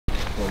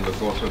from the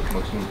course of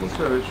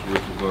M.Kontsevich,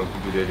 which is going to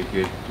be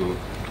dedicated to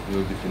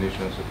new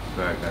definitions of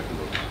Fukaya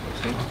catalogs.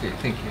 Okay,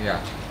 thank you.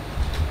 Yeah.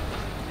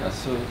 Yeah.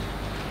 So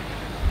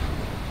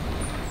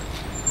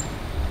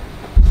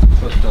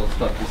first, I'll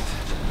start with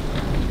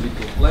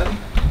little plan.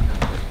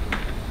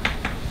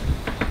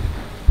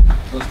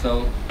 First,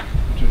 I'll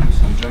introduce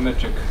some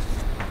geometric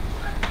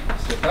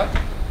setup.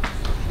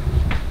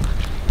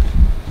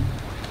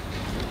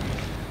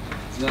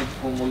 Then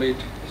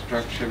formulate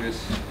structure with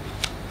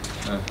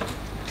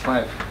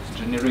 5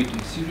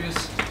 generating series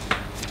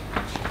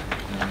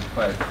and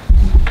 5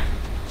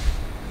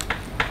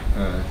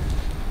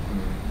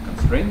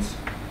 constraints.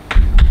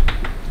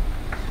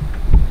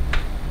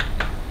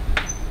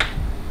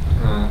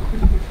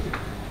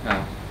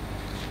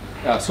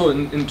 So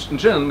in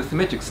general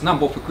mathematics,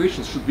 number of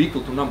equations should be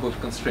equal to number of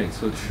constraints.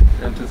 So it's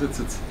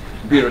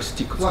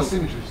BRST. Plus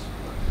symmetries.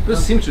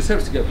 Plus symmetries,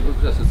 everything.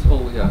 Yes, it's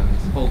all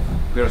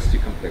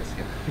BRST complex.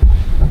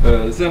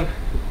 Yeah. Then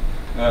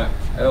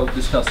I'll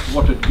discuss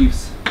what it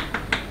gives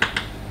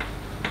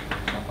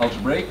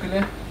algebraically.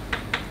 And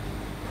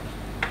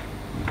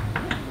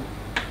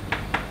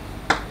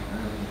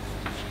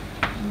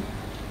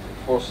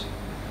of course,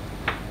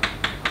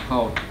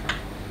 how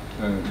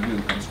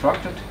we'll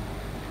construct it.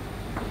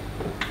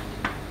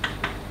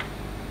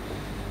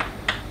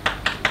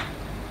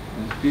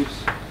 And it gives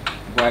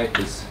why it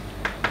is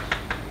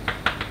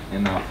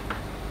enough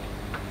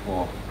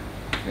for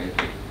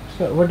KT.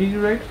 So what did you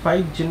write?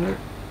 5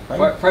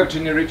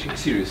 generating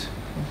series.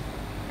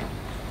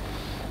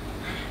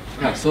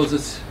 So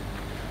this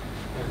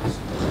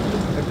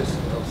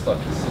I'll start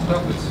with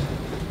setup. It's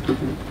a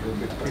little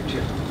bit pretty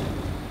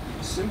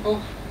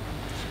simple.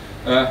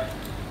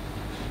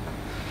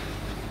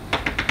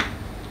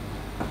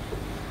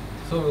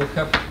 So we'll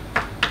have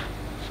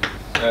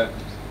a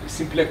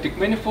symplectic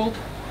manifold,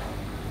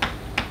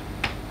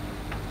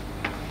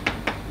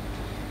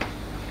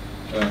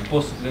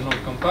 possibly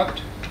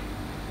non-compact,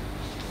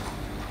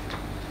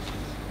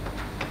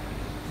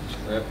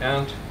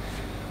 and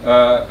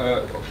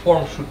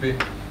form should be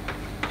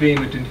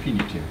prime at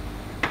infinity.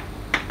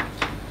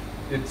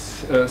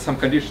 It's some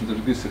condition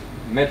that gives a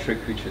metric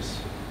which is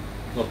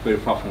not very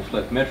far from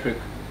flat metric,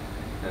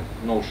 and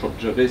no short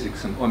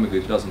geodesics, and omega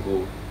it doesn't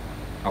go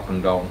up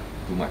and down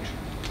too much.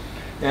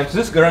 And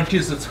this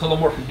guarantees that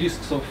holomorphic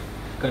disks of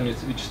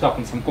which stop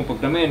in some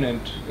compact domain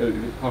and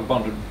our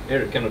bounded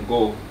area cannot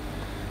go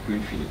to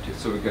infinity.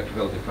 So we get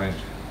well-defined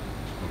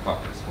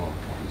compactness for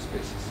these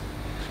spaces.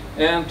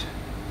 And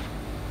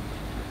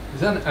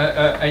then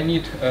I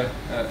need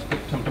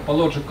some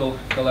topological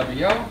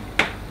Calabi-Yau.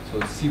 So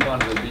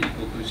C1 will be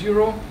equal to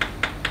 0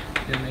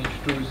 in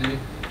H2Z.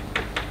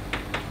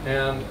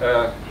 And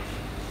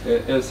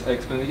as I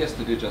explained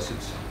yesterday, just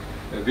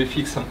we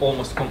fix some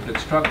almost complete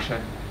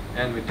structure,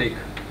 and we take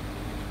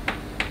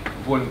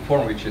volume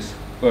form which is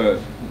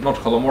not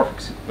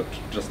holomorphic, but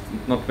just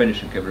not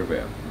vanishing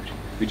everywhere,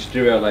 which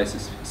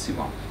trivializes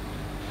C1.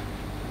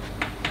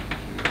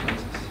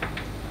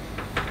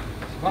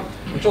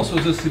 Which also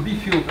the CB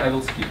field I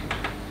will skip it.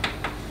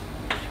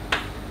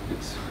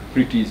 It's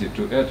pretty easy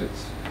to add.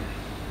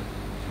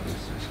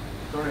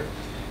 Sorry.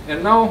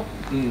 And now,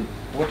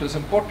 what is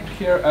important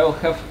here? I will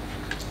have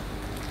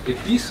a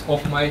piece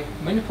of my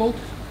manifold.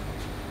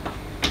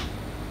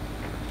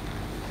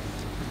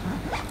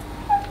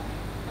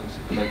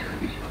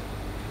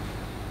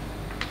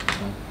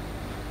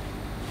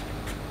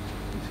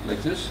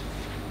 Like this.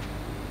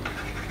 I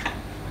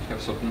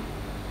have certain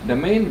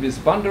domain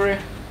with boundary.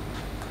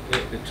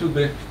 It will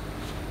be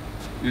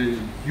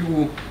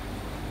U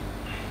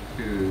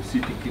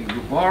sitting in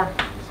U bar,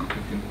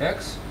 sitting in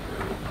X,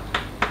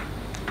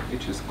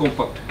 which is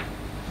compact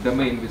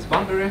domain with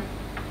boundary.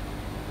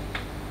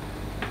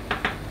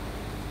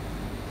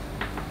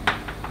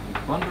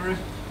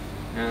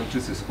 And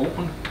this is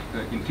open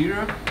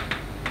interior.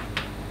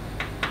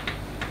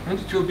 And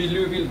it will be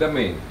Liouville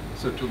domain.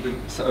 So it will be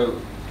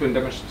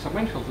twin-dimensional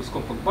submanifold with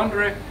compact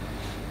boundary,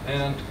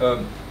 and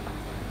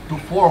to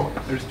form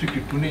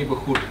restricted to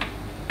neighborhood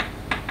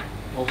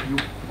of U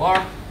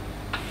bar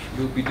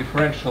will be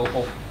differential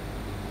of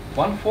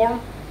one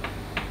form,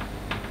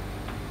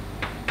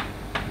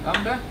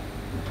 lambda,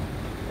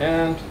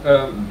 and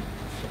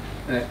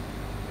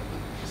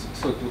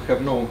so it will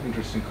have no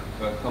interesting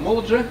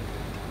homology.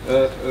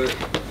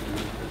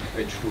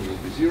 H2 will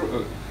be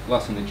 0,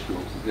 class in H2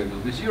 there will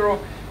be 0,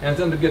 and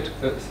then we get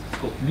it's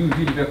called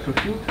Liouville vector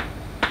field.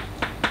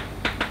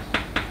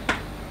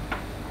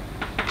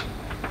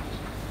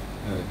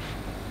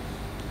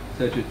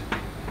 Such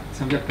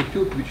some vector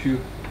field which you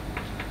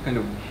kind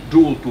of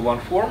dual to one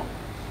form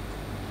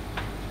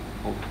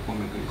of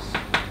omega is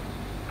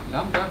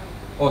lambda,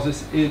 or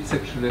this it's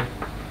actually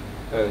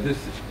this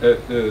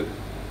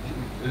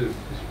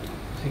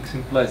things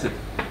implies that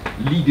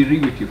Lie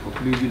derivative of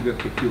Liouville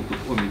vector field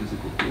of omega is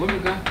equal to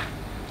omega,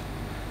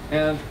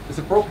 and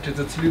the property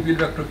that Liouville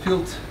vector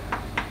field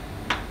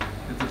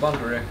at the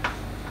boundary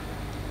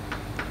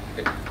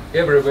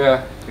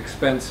everywhere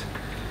expands,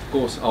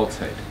 goes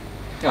outside.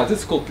 Yeah, this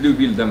is called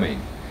Liouville domain.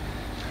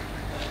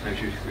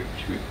 which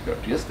we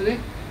heard yesterday.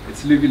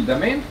 It's Liouville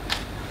domain.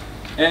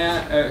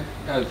 And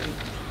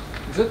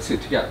that's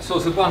it, yeah. So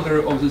the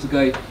boundary of this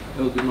guy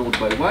will be known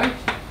by y,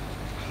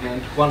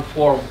 and one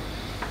form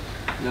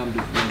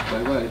lambda is known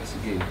by y. It's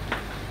again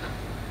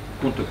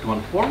contact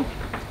one form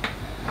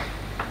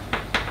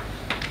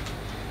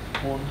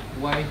on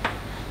y,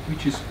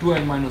 which is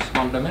 2n minus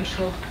 1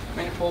 dimensional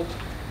manifold,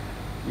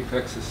 if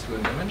x is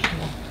 2n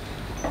dimensional.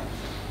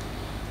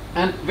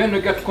 And when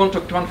you get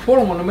contact one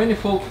form on a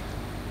manifold,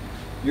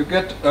 you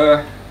get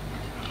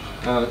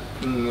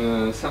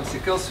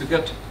something else. You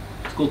get,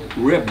 it's called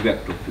Reb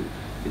vector field.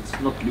 It's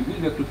not Liouville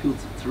vector field,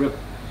 it's Reb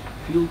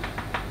field,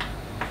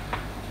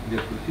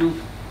 vector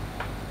field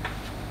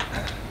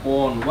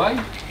on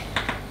y,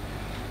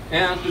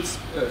 and it's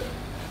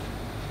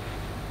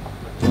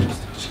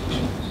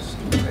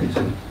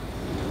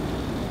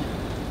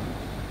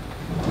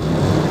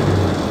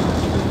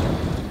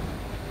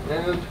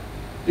and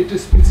it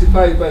is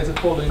specified by the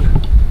following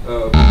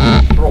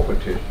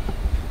property.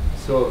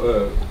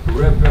 So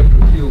Reb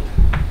vector field,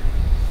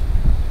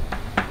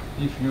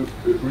 if you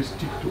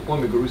restrict to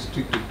omega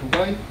restricted to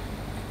y,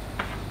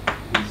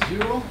 is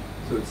 0,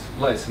 so it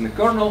lies in the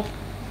kernel,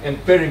 and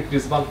pairing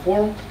with one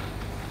form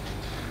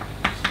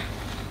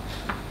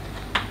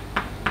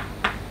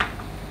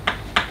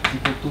is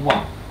equal to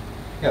 1.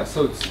 Yeah,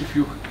 so it's, if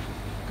you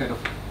kind of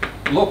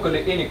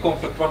locally any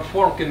compact one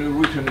form can be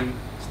written in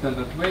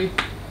standard way,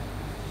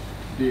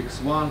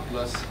 dx1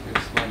 plus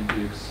x1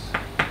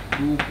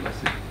 dx2 plus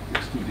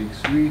x2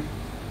 dx3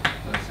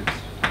 plus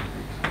x2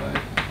 dx5 and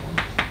so on.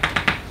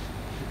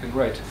 You can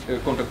write a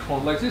contact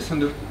form like this,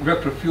 and the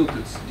vector field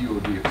is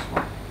du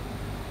dx1.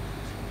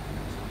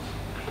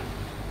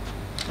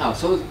 Now,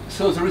 so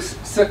there is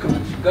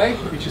second guy,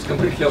 which is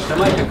completely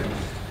automatic.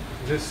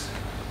 This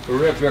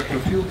Reb vector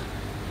field,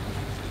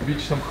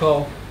 which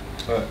somehow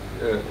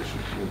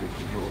should be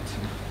drawn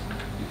some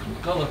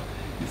different color.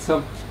 It's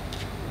some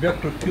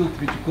vector field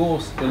which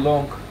goes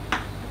along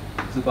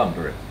the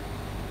boundary.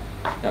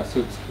 Yeah,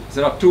 so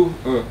there are two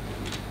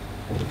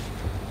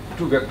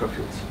vector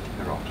fields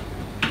around.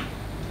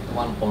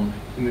 One on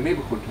in the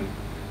neighborhood and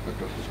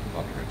vector field in the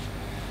boundary.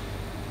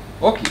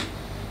 Okay,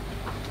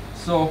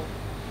 so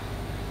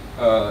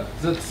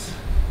that's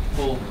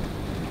all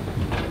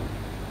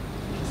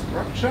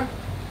structure,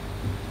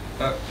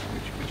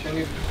 which I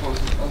need for the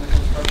other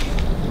construction,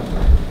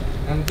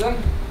 and then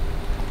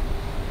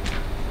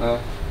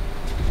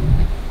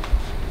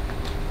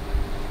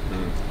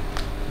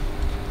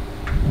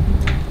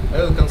I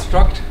will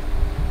construct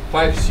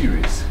 5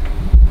 series,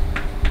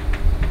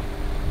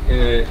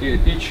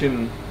 each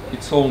in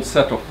its own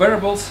set of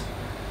variables,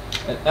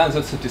 and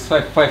that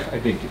satisfy 5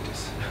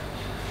 identities.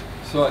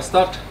 So I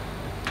start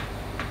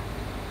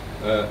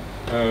the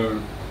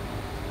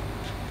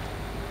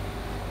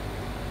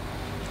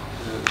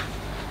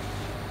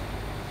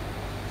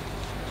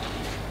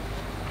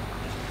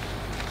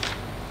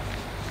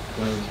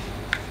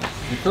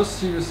first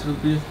series will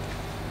be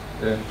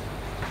I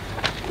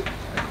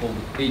call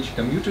it H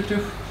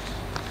commutative.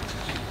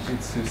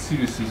 It's a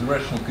series with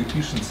rational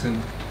coefficients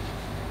in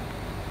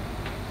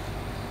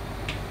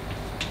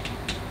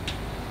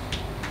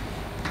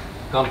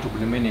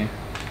countably many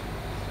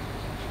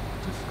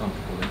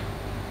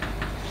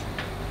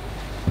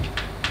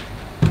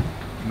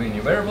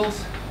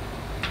variables,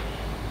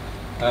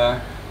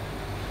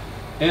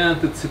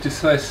 and it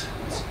satisfies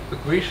this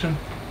equation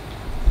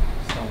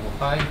sum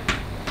of I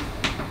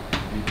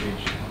dh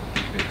xi.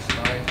 It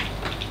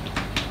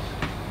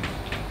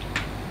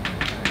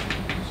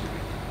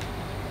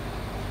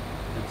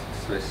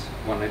satisfies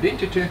one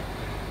identity.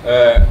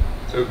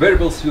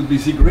 Variables will be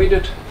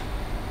z-graded.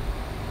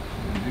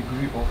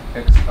 Degree of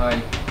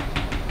xi,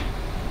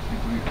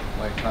 degree of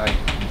yi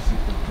is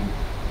equal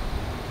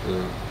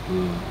to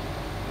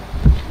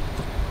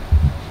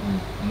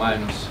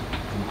minus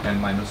 2n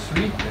minus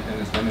 3,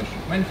 and is dimension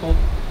of manifold,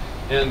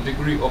 and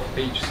degree of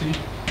hc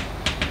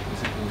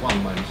is equal to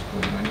 1 minus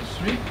 2n minus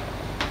 3.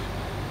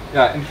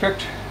 Yeah, in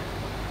fact,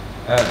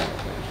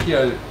 here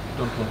I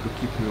don't want to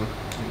keep you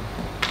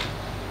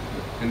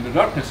in the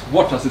darkness.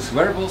 What are these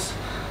variables?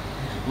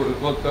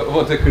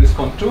 What they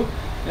correspond to?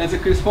 And they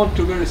correspond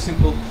to very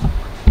simple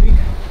thing.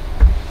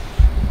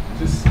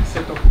 This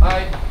set of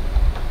I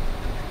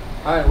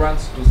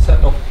runs to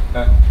set of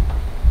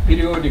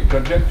periodic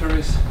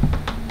trajectories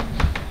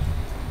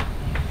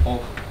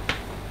of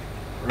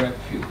Reb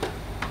field.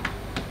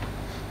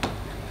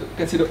 So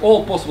consider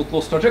all possible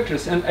closed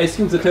trajectories, and I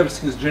assume that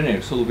everything is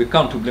generic, so there will be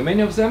countably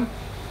many of them.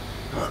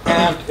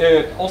 And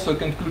also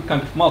can include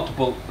kind of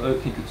multiple, I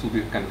think it will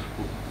be kind of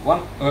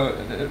one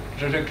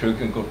trajectory, you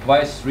can go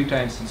twice, 3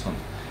 times, and so on,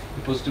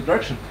 in positive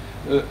direction.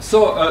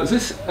 So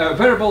these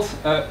variables,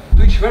 to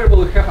each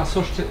variable we have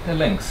associated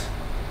lengths.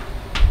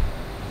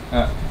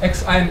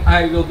 Xi and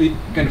I will be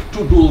kind of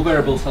 2 dual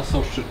variables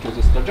associated to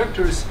these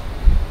trajectories.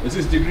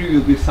 This degree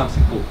will be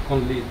something called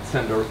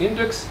Conley-Sender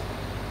index,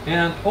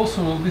 and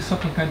also will be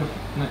certain kind of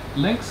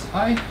length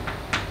I.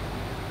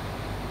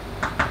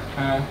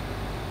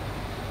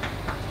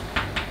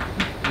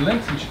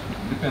 Length which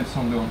depends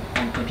only on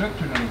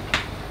trajectory, and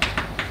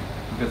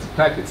that's the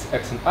type, it's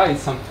x and I,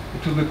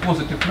 it will be a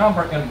positive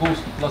number and goes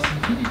to plus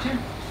infinity.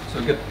 So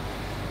you get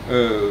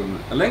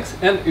a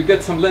length, and you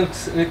get some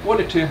length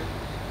inequality.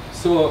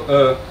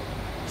 So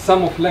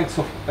sum of lengths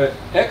of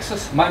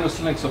x's minus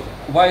lengths of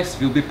y's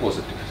will be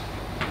positive.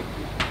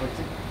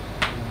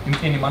 In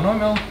any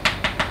monomial,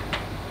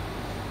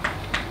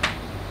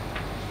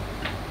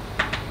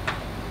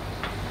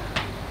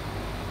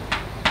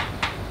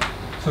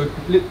 so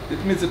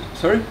it means that,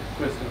 sorry?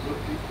 Question,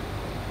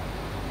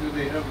 do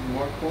they have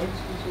more points,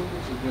 these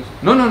orbits, or just...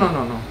 No. So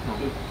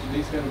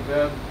these kind of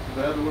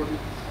bad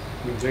orbits?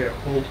 They are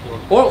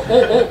all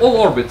All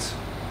orbits,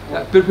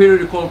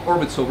 periodical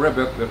orbits of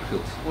Rebbe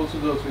fields. Also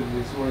those with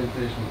this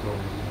orientation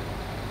problem.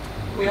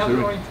 We have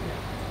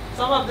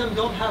some of them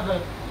don't have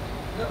a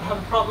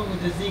problem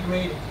with the z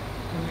grading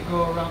when you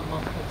go around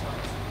multiple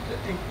times.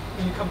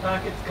 When you come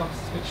back, it comes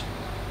switched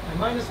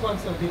by -1,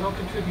 so they don't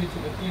contribute to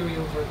the theory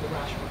over the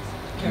rationals.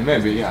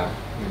 Maybe,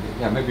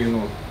 maybe you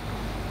know.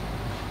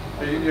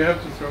 You have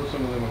to throw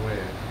some of them away.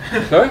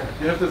 Sorry?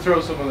 You have to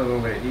throw some of them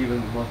away,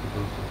 even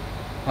multiples.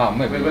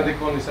 Maybe. When they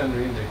call Lysander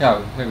index.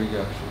 Maybe,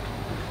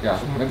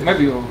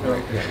 maybe you're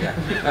right.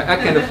 I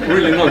kind of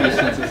really know this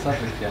since it's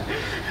subject.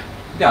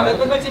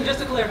 But Maxim, just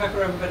to clarify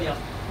for everybody else,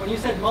 when you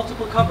said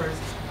multiple covers,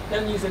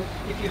 that means that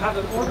if you have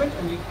an orbit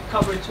and you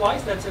cover it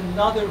twice, that's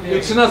another variable.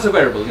 It's another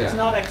variable, It's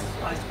not x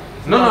I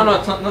squared. No,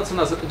 it's not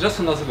another, just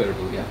another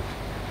variable,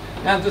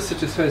 And this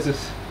satisfies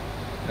this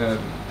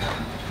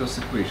first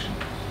equation.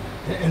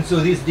 And so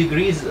these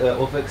degrees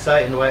of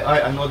xi and yi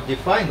are not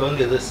defined,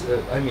 only this,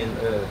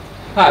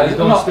 you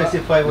don't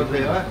specify what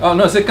they are? Oh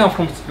no, they come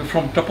from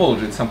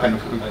topology. It's some kind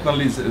of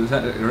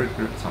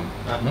some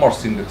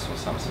Morse index or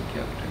something.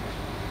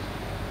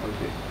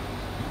 Okay.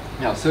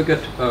 So you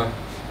get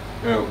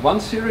one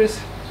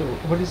series. So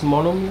what is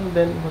monomial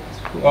then? What is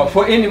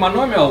for any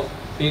monomial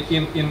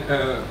in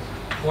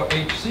for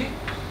HC,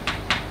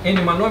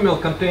 any monomial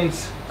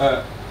contains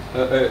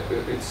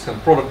it's a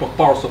product of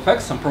powers of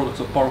x, some products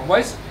of power of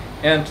y's,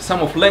 and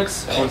sum of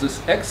lengths for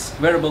this x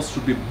variables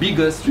should be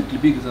bigger, strictly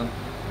bigger than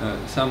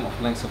sum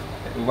of lengths of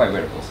y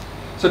variables.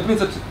 So it means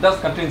that it does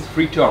contains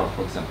free term,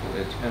 for example,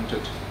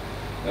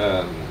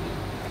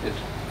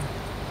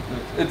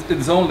 it's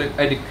the only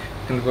adic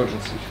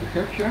convergence which we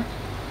have here.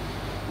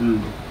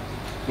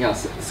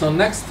 Yes. So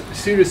next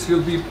series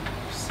will be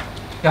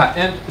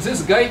and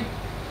this guy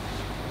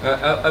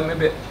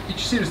maybe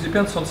each series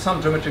depends on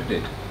some geometric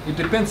date. It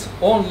depends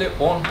only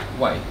on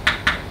y.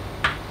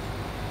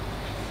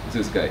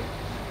 This guy,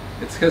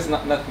 it has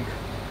nothing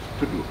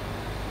to do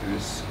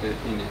with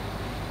any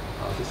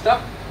other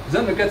stuff.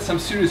 Then we get some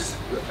series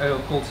I'll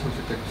call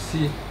something like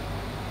C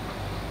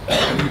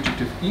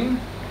commutative in,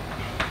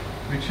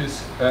 which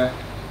is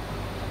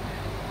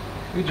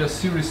we just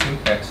series in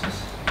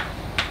axis,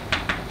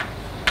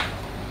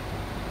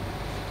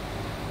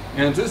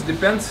 and this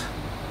depends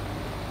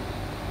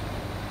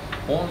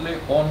only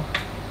on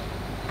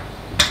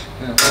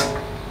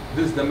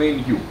this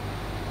domain U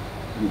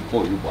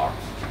for U bar,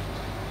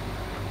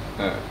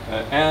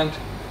 and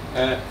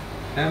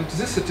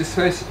this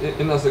satisfies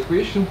another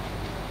equation,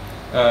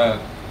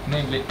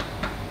 namely,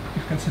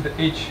 you consider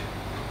H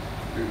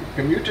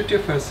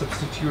commutative and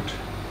substitute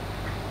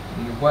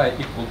y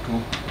equal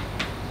to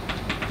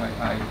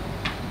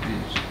yi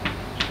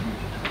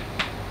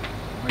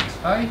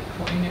xi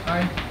for any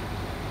I,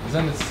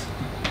 then it's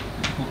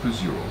equal to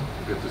 0.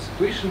 You get this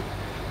equation,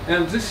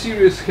 and this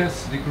series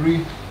has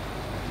degree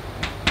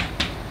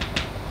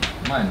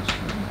minus.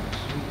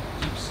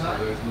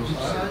 There is no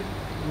side.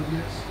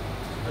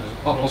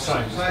 Oh,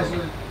 sine.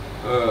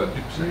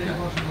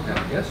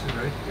 Yes,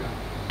 right.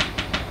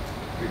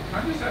 Can I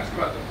just ask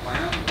about the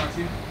plan,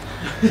 Maxime?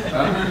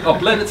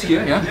 Planets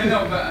here, yeah. Yeah,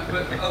 no, but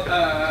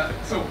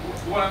so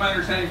what I'm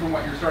understanding from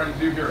what you're starting to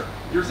do here,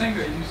 you're saying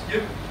that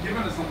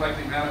given a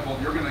symplectic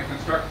manifold, you're going to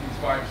construct these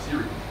 5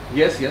 series.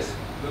 Yes.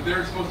 That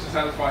they're supposed to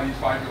satisfy these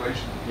 5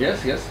 relations.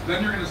 Yes.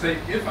 Then you're going to say,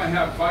 if I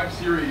have 5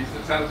 series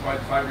that satisfy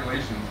the 5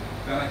 relations,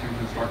 then I can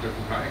construct a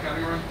Fukaya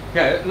category?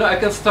 Yeah, no, I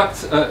construct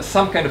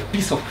some kind of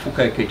piece of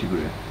Fukaya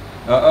category.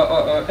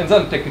 And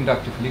then take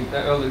inductive link.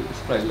 I'll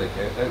explain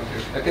later.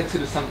 I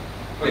consider some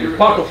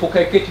part of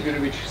Fukaya category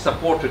which is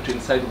supported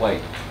inside Y.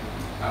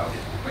 Okay.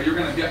 But you're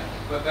going to get,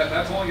 but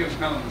that's only going to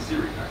depend on the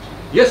series, actually.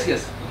 Yes. Yeah.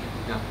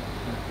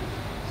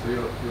 So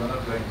you're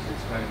not going to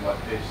explain what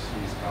HC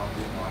is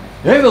counting on?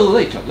 Yeah, well,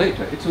 later.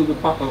 It will be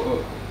part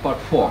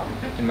 4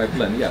 in my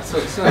plan. Yeah. So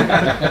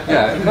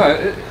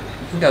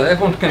I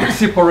want kind of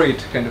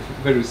separate kind of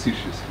various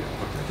issues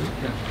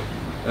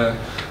here.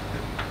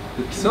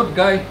 The third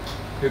guy,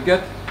 you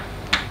get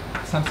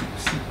something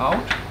C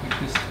out,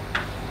 which is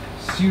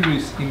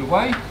series in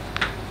Y,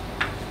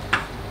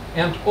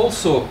 and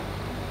also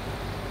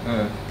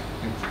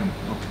it's kind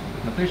of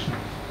notation.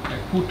 I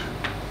put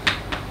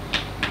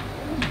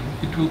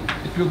it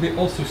will be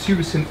also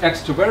series in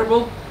X to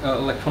variable,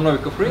 like for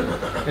Novikov ring.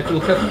 It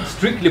will have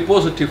strictly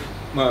positive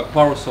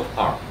powers of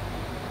R,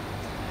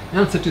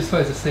 and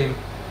satisfy the same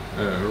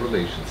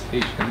relations.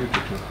 H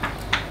commutative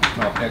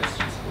now X is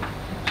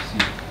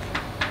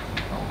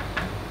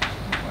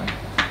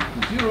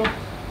 0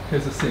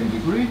 has the same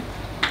degree.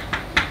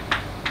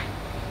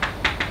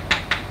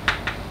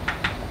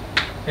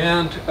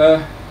 And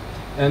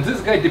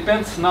this guy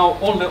depends now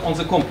only on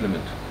the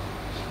complement.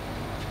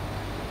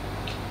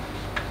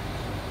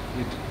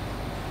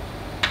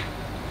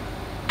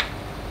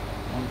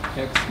 On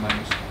x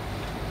minus.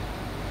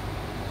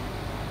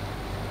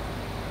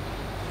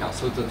 Yeah,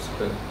 so that's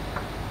the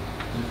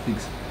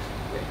things.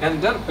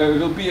 And then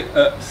will be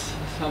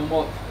some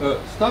more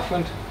stuff,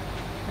 and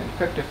in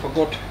fact I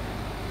forgot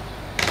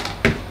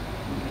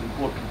an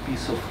important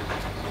piece of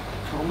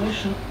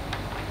information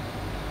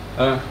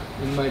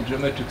in my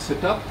geometric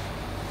setup.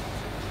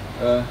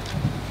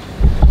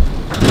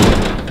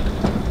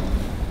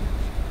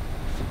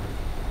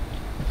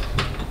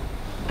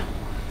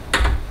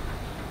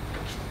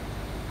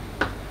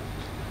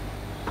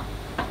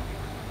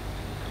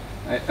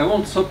 I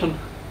want certain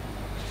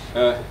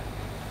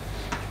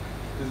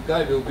this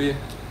guy will be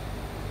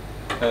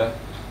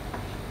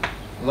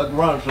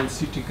Lagrangian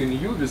sitting in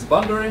U with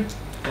boundary,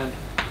 and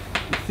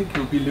I think it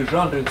will be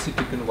Legendrian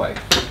sitting in Y.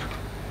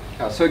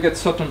 So I get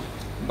certain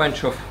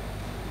bunch of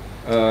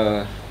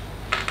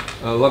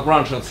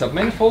Lagrangian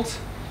submanifolds.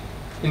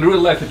 In real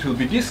life it will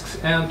be disks,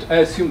 and I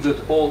assume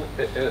that all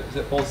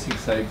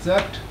things are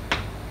exact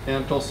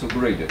and also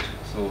graded.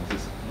 So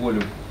this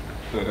volume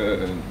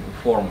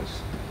form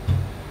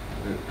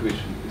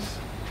equation is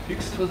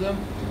fixed for them.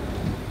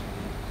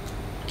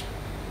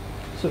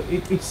 So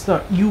it's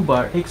not U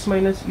bar, x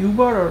minus U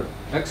bar, or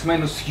X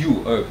minus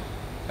U.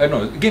 I don't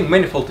know. Again,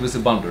 manifold with a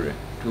boundary.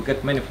 It will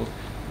get manifold.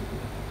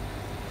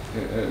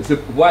 The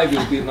Y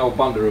will be now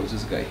boundary of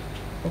this guy.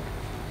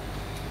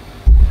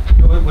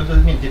 What does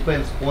it mean?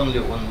 Depends only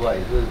on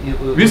Y.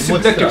 With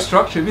symplectic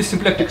structure in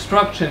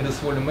this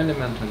volume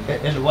element.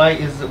 And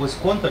Y was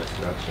contact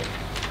structure.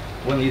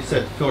 When you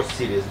said first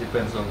series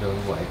depends only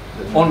on Y.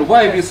 On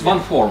Y with one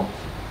form.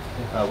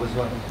 With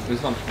one.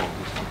 With one form.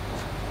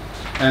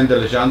 And the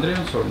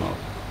Legendrians or not?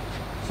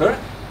 Sorry?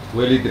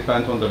 Will it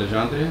depend on the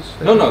Legendrians?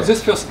 No.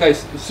 This first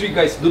guys, three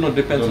guys do not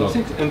depend on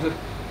things, and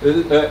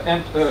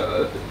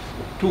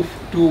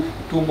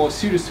two more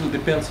series will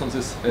depend on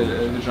this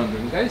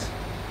Legendrian guys.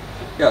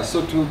 Yeah, so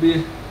it will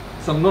be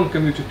some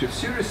non-commutative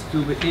series. It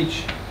will be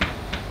H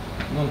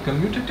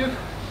non-commutative.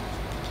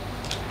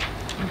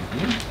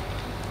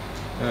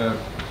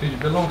 It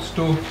belongs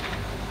to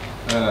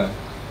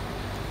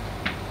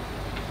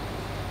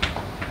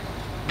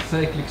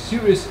cyclic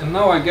series, and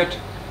now I get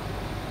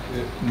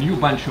a new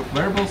bunch of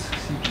variables,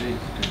 Cj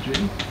to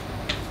j.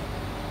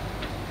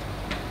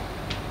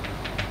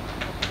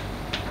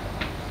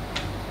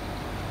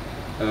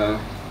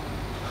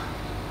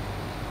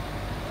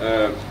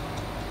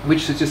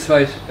 Which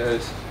satisfies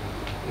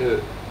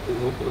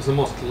the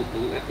most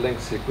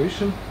lengthy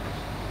equation.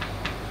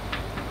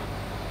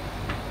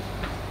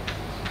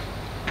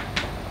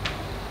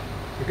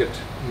 You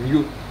get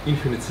new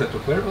infinite set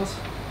of variables.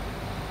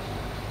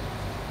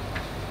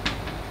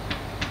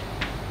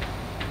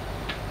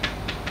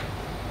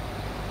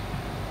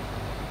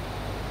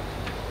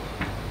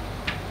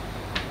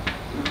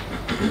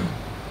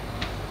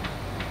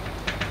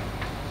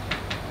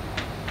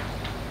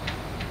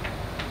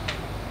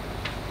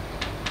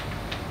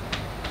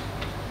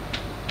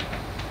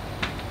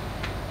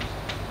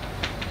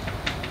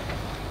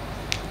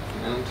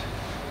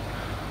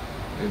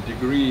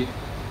 Degree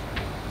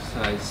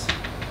size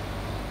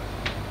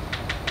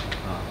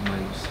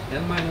minus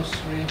n minus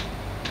 3,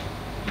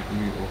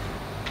 degree of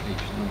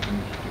H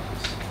non-commutative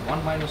is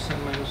 1 minus n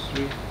minus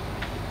 3.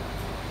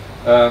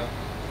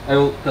 I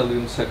will tell you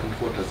in a second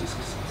what is this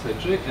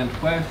Cj, and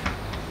 5.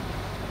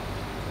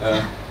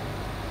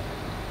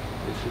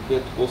 If you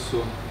get also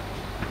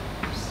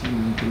C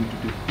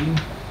non-commutative thing,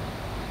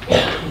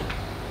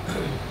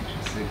 which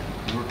is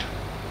cyclic word.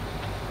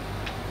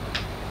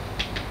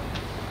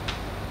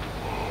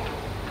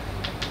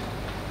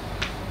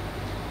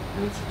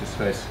 And it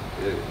satisfies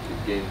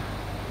again.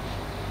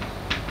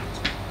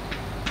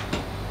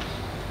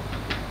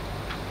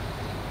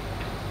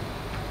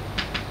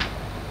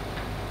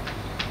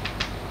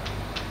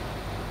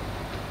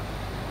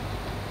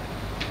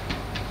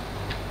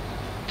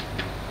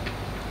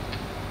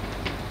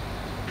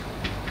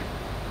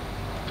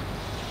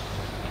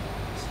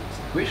 This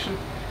equation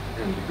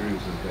and degree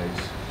of the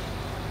guys.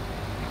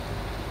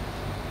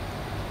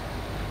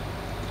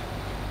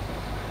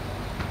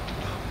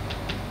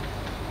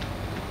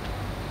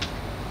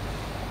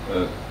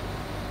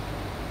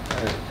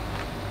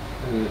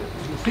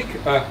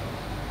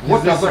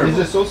 Is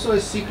this also a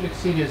cyclic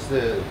series,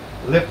 the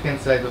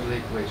left-hand side of the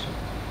equation?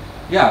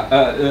 Yeah,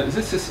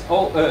 this is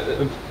all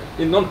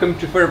in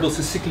non-commutative variables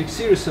a cyclic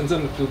series, and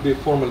then it will be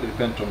formally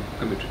dependent on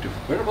commutative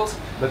variables.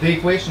 But the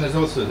equation is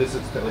also, this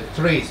is the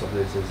trace of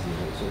this is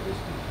zero, so to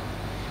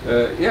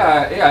speak.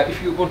 Yeah.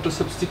 If you want to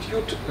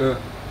substitute,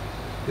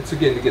 it's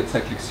again you get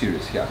cyclic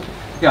series.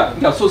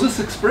 Yeah. So this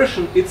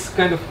expression, it's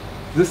kind of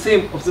the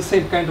same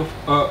kind of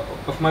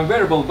my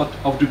variable, but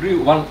of degree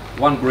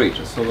one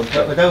greater. So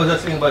but I was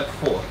asking about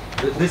 4.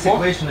 This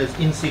equation is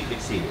in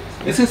cyclic series.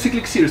 It's in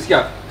cyclic series,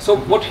 yeah. So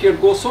what here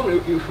goes on,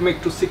 if you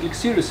make two cyclic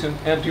series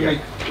and you Yeah.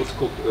 make what's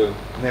called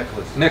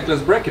Necklace.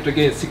 necklace bracket,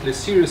 again cyclic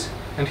series,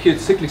 and here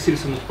it's cyclic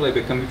series multiplied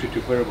by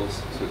commutative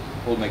variables, so it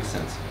all makes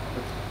sense.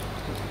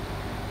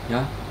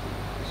 Yeah?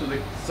 So the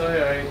psi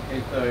I,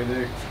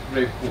 the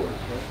rate chords,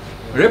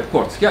 right? Rep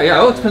chords, yeah,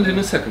 I'll explain it in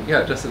a second.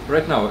 Yeah, just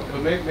right now.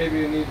 But maybe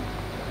you need,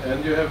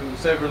 and you have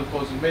several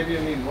poses, maybe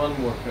you need one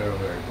more pair of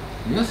variables.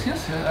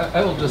 Yes,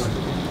 I will just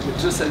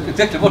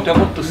exactly what I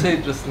want to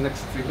say just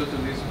next. Because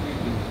of this split.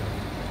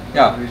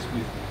 Yeah. This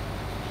split.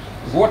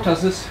 What are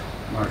this?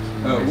 Marks.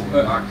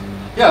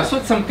 Yeah, so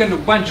it's some kind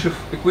of bunch of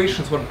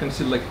equations one can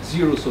see like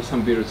zeros of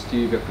some various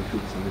t vector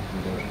fields and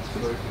different dimensions.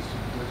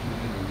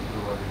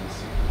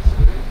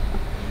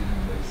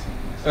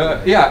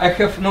 Yeah, I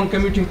have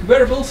non-commuting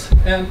variables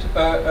and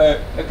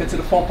I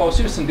consider form power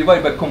series and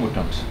divide by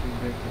commutant.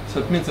 So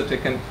it means that I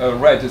can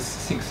write these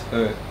things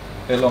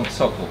along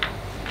circle.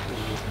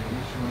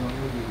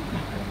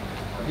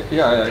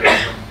 Yeah,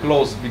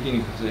 close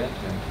beginning to the end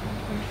and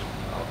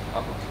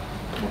up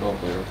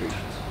without by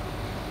rotations.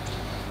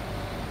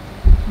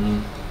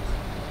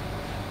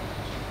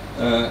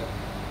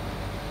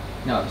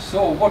 Yeah,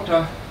 so what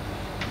are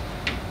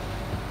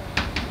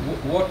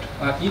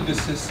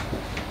indices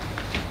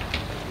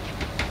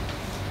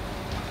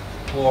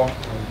for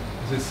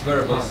these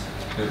variables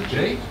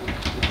j?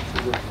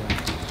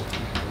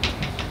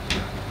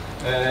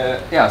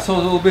 Yeah, so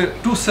there will be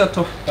two sets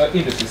of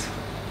indices.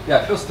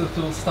 Yeah, first it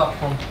will start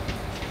from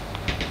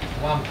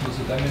 1 to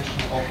the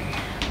dimension of,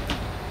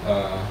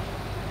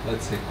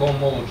 let's say,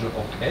 cohomology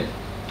of L.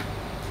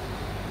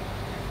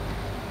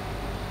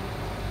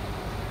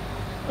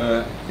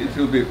 It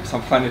will be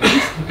some finite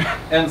list,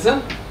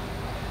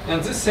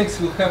 and these things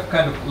will have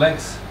kind of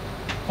length,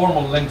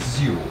 formal length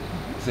 0.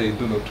 They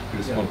do not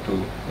correspond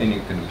to any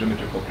kind of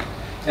geometric object.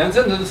 And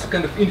then there is a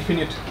kind of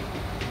infinite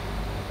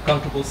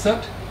countable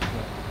set.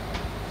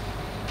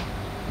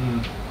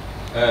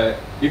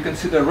 You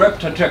consider rep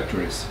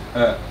trajectories.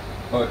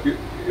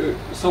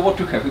 So what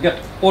you have? You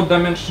get odd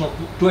dimensional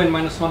 2n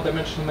minus 1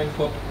 dimensional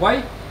manifold y.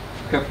 You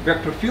have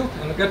vector field,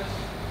 and you get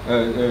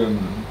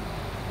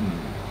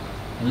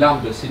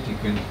lambda sitting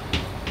in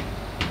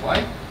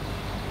y.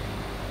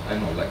 I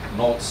know, like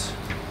nodes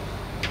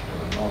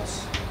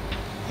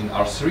in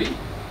R3,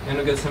 and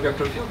you get some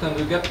vector field, and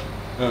you get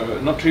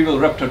non-trivial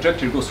rep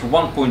trajectory goes from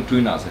one point to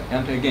another.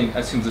 And again, I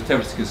assume that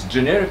everything is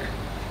generic.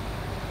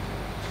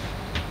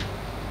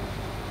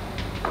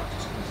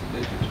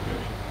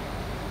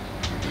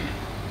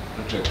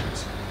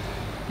 Trajectories.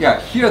 Yeah,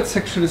 here it's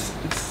actually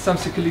it's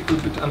something a little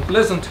bit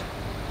unpleasant.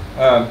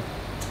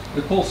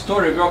 The whole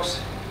story works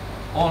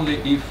only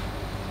if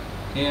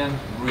n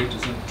greater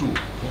than 2.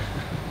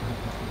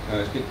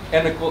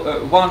 N equal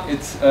 1,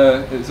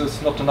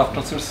 there's not enough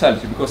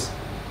transversality because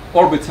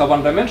orbits are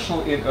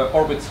one-dimensional. In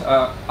orbits,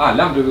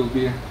 lambda will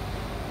be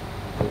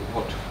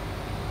what?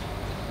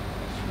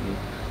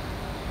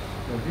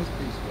 So this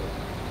piece was.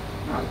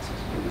 No,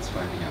 it's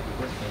fine. Yeah.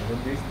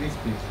 But this piece,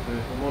 the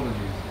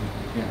homology is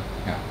different.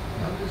 Yeah.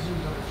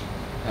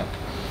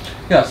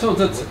 Yeah. So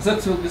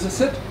that will be the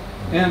set,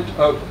 and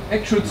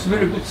actually it's a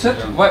very good set.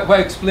 Why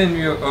explain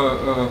you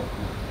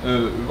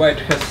why it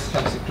has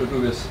something to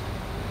do with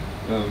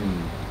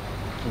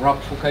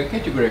wrapped Fukaya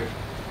category?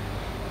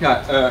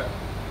 Yeah.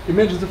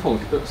 Imagine the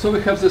following. So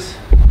we have this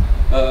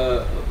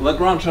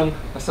Lagrangian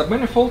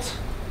submanifolds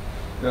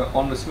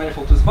on this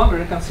manifold is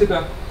boundary, and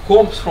consider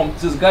combs from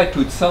this guy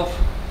to itself.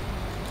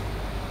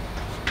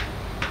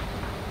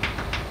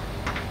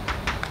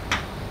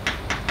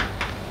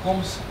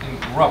 Combs in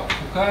wrapped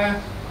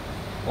Fukaya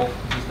of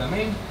this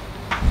domain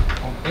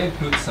from A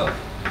to itself.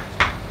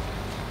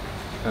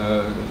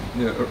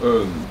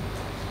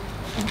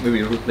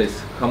 Maybe replace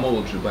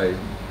homology by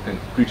kind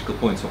of critical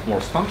points of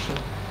Morse function.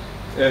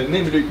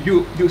 Namely,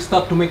 you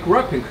start to make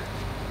wrapping,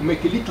 you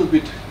make a little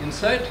bit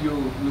inside,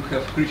 you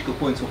have critical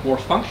points of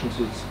Morse function,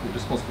 so it's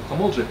responsible for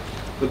homology,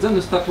 but then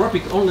you start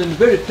wrapping only in a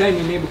very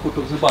tiny neighborhood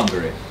of the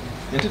boundary.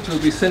 And it will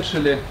be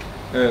essentially,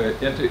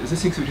 and the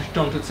things which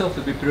turn to itself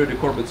will be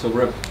periodic orbits of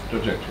rep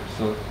trajectory.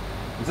 So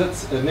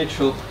that's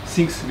natural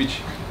things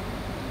which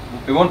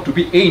we want to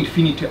be A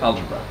infinity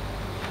algebra.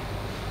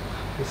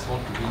 This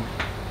want to be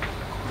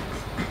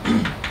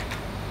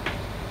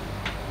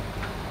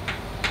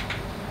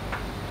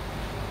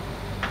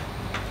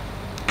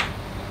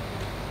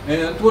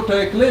and what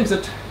I claim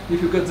that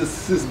if you get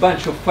this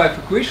bunch of 5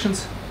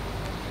 equations,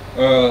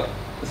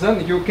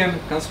 then you can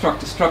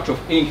construct a structure of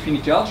A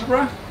infinity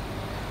algebra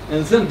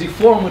and then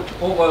deform it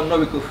over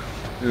Novikov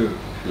field.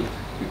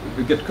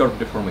 You get curve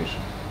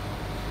deformation.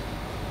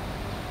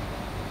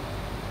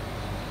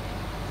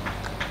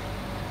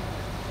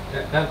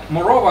 And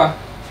moreover,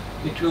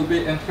 it will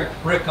be in fact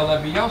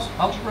pre-Calabi-Yau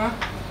algebra.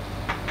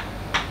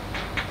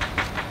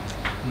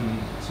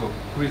 So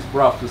Chris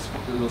Braff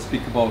will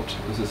speak about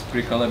this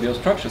pre-Calabi-Yau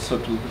structure, so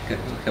it will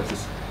have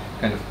this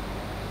kind of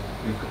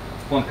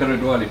Poincare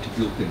duality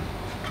built in.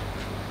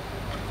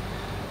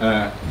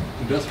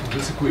 Just from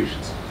these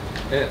equations.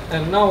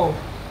 And now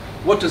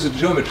what is the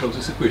geometry of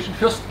this equation?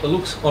 First,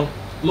 let's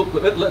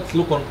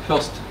look on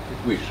first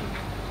equation.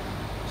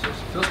 So the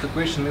first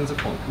equation means the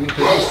following. We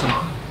introduce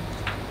some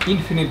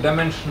infinite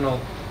dimensional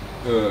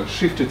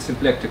shifted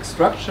symplectic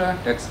structure,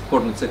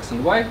 coordinates x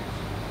and y,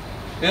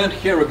 and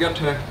here we get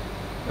a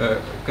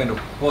kind of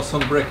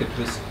Poisson bracket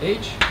with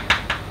h,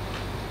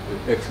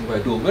 x and y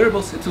dual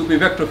variables. It will be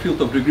vector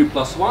field of degree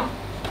 +1.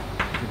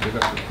 It's a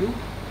vector field.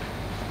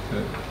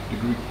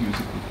 Degree q is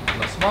equal to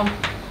 +1,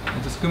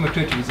 and this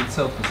commutative with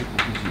itself is equal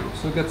to 0.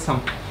 So we get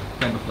some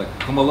kind of like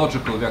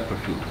homological vector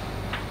field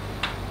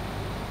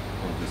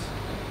on this.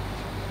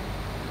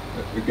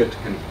 We get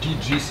kind of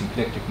DG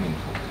symplectic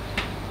manifold.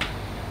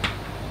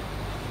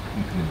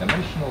 Infinite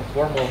dimensional,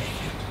 formal.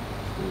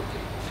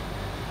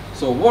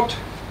 So what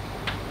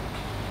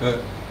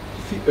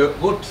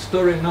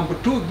story number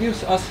 2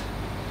 gives us?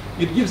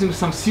 It gives him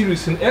some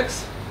series in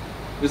X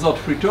without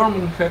free term,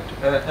 in fact,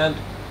 and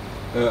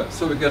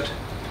so we get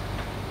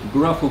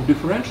graph of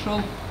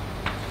differential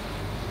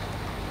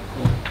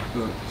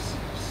of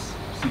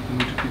C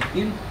commutative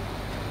in.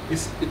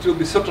 It will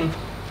be certain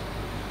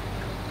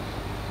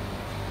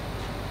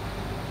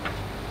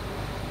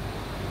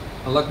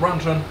a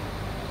Lagrangian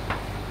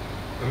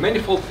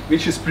manifold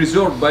which is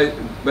preserved by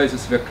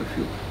this vector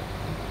field.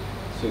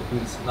 So it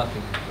means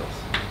nothing else.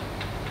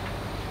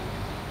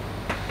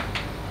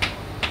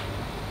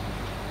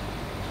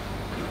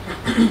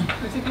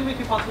 I think you make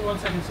it possible 1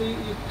 second. So you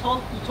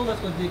told us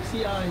what the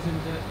Xi's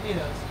and the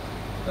Etas,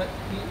 but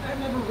I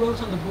never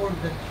wrote on the board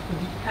that what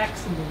the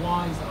X and the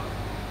Y's are.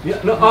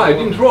 Yeah, no, I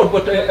didn't wrote,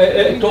 but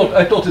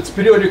I thought it's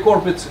periodic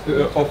orbits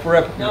of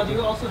rep. Now, do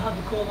you also have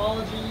the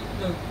cohomology?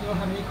 No, you don't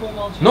have any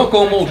cohomology? No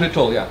cohomology at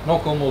all, yeah. No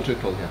cohomology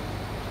at all, yeah.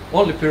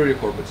 Only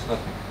periodic orbits,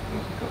 nothing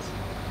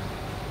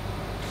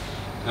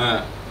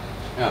else.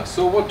 Yeah,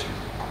 so what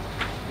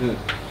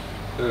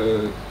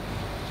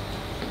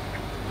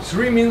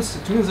 3 means?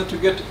 It means that you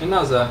get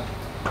another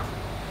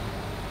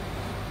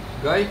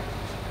guy,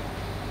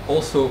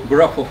 also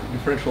graph of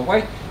differential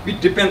y.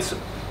 It depends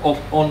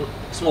on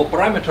small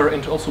parameter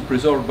and also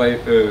preserved by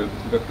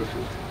vector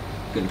field.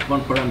 Again,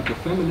 one parameter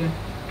family.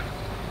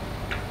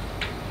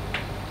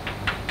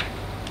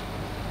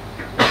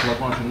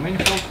 Lagrangian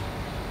manifold,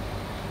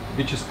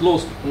 which is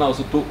closed now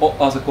to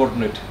other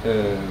coordinate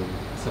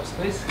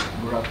subspace.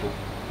 Graph of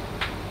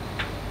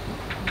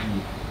B,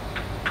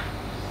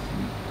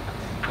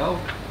 C out.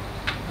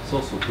 It's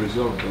also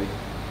preserved by.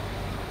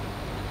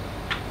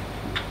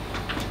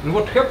 And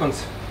what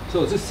happens?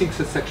 So this thing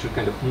is actually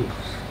kind of moves.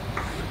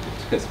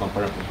 It has one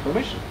parameter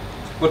information.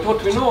 But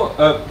what we know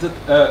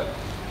that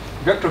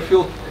vector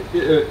field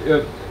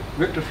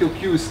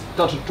Q is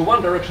touched to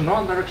one direction,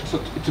 so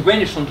it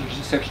vanishes on the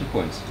intersection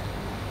points.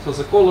 So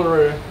the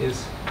corollary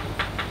is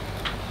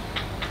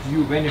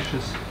U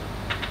vanishes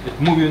at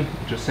moving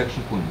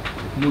intersection point.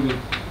 At moving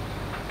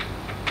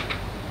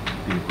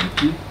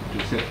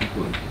intersection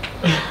point.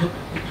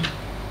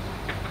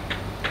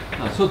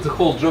 So the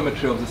whole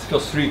geometry of these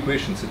first 3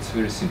 equations, it's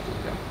very simple.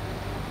 Yeah.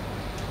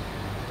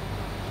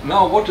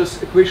 Now what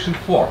is equation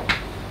 4?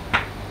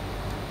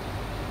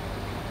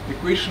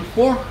 Equation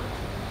 4,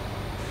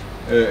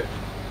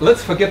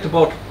 let's forget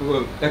about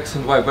x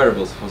and y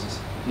variables for this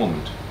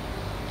moment.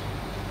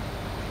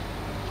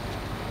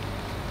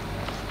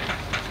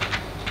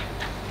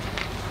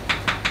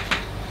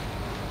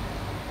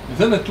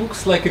 Then it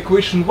looks like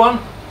equation 1,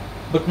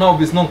 but now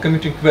with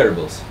non-commuting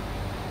variables.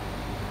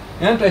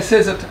 And I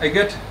say that I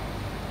get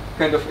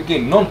kind of,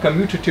 again,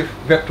 non-commutative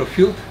vector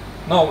field.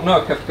 Now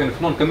I have kind of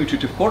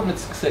non-commutative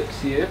coordinates,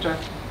 xi eta.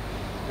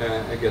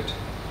 I get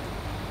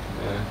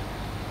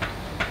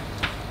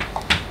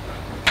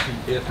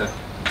phi eta.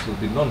 This will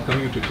be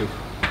non-commutative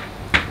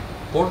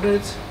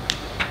coordinates,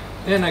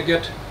 and I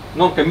get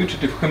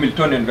non-commutative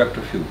Hamiltonian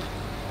vector field.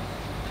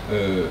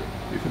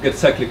 If you get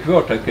cyclic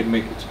vert, I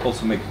can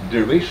also make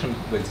derivation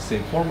by the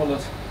same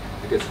formulas.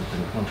 I get some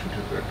kind of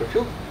non-commutative vector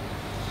field.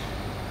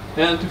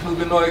 And if it will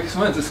be no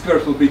x1, the square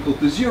will be equal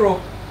to 0.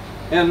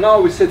 And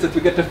now we said that we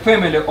get a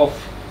family of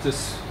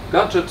these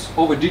gadgets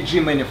over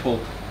DG manifold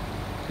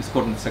with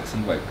coordinates x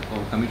and y,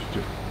 or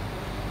commutative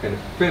kind of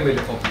family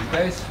of these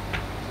guys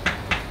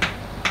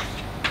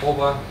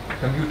over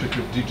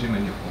commutative DG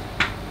manifold.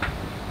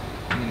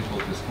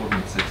 Manifold with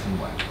coordinates x and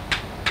y.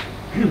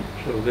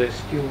 So there's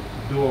still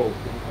dual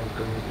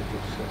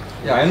non-commutative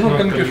sets. Yeah, and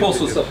non-commutative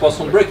also is a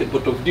Poisson bracket,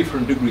 but of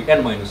different degree,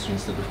 n-3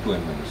 instead of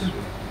 2n-3.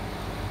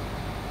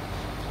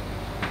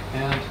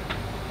 And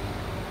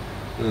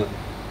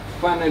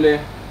finally,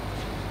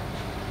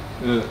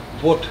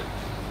 what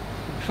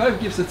 5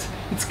 gives,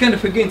 it's kind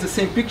of again the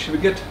same picture. We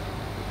get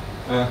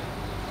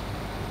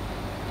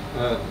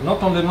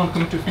not only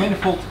non-commutative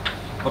manifold,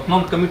 but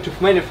non-commutative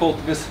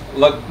manifold with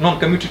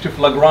non-commutative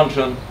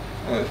Lagrangian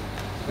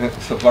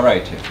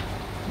variety,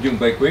 given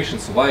by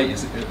equations y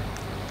is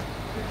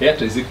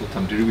eta is equal to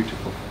some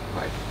derivative of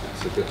y.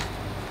 So that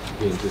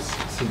again this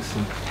things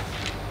in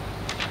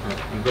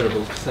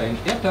variable sin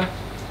eta,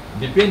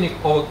 depending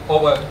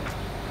over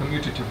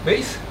commutative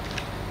base,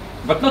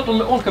 but not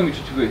only on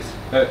commutative base.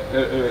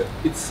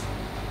 It's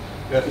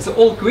so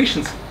all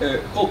equations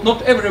hold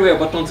not everywhere,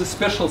 but on this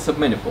special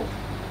submanifold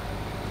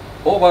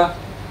over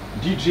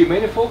DG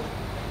manifold,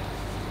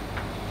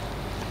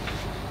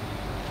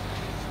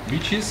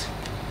 which is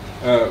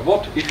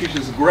what if it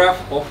is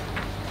graph of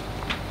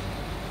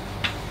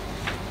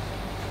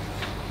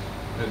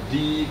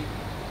D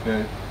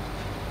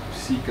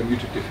C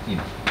commutative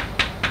in.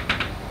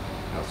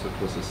 So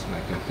it was this kind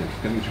of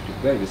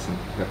commutative guy with some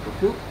vector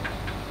field.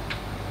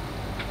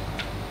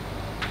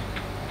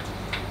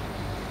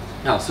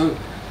 Now, so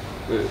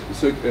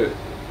this is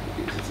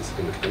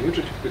kind of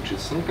commutative picture,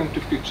 it's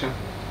non-commutative picture.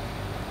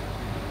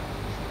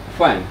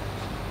 Fine.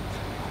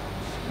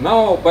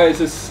 Now, by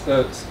this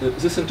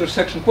this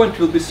intersection point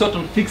will be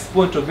certain fixed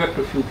point of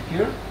vector field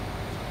here.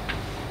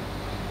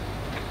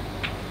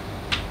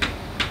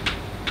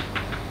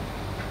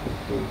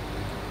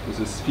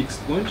 This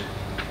fixed point.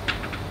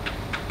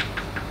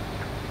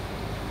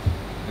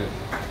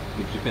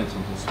 It depends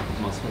on this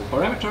one small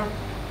parameter.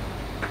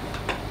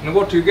 And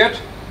what you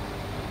get?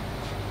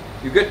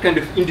 You get kind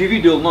of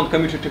individual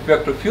non-commutative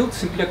vector field,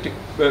 symplectic,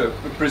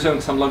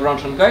 preserving some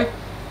Lagrangian guy.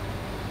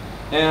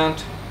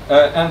 And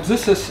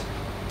this is,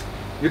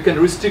 you can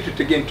restrict it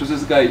again to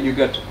this guy. You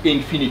get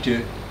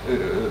infinity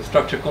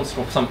structure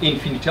constant of some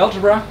infinity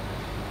algebra.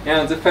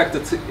 And the fact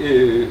that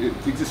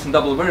it exists in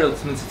double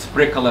variables means it's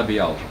pre-Calabi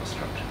algebra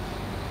structure.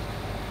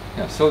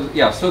 So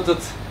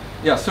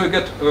you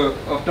get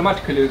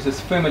automatically this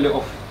family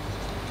of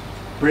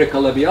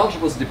pre-Calabi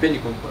algebras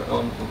depending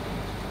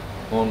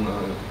on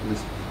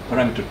this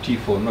parameter T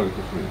for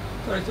Novikov ring.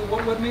 Sorry, so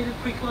what made it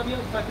pre-Calabi?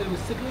 The fact that it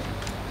was cyclic?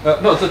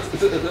 No,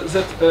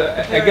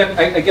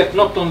 I get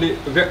not only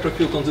a vector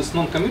field on this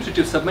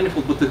non-commutative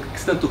submanifold, but the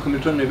extent to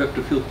Hamiltonian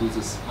vector field to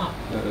this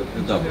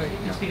double.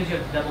 It's because you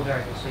have double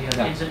variables, so you have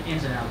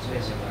ins and outs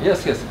basically.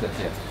 Yes,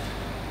 exactly.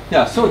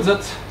 Yeah, so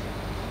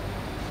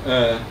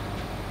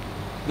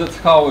that's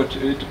how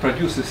it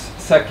produces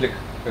cyclic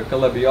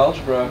Calabi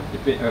algebra,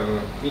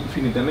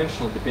 infinite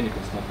dimensional, depending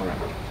on small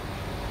parameter.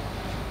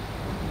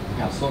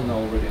 Yeah, so now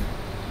already.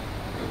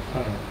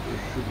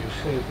 Should you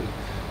say that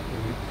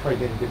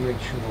finite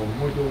dimensional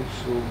models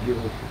will give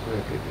a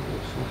Fukaya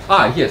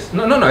category? Yes.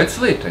 No, it's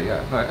later,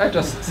 yeah. No, I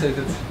just say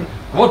that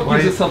what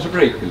gives us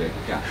algebraically.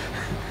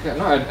 Yeah,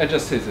 no, I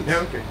just say that.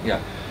 Yeah, okay.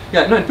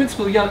 Yeah, no, in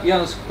principle, Jan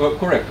is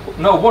correct.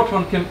 Now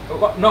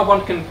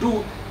one can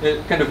do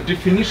a kind of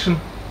definition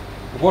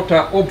what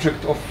are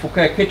object of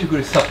Fukaya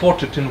category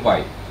supported in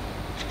Y,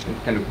 in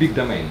kind of big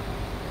domain.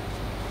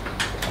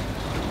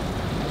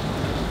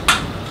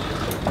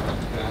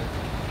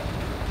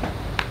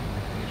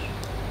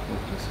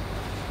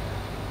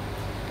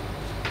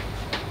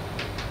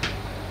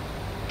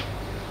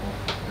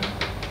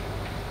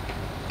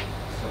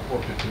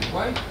 Supported in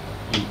Y.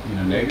 In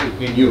a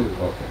negative, in U,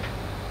 okay.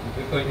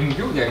 In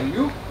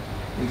U,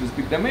 in this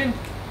big domain,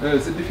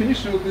 the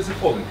definition would be the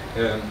following.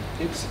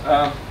 It's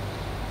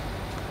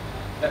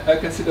I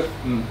consider,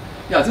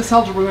 this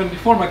algebra when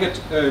deformed, I get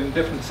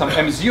definitely some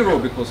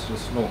M0 because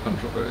there's no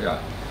control.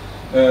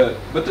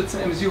 But it's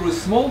M0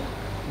 is small.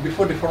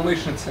 Before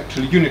deformation, it's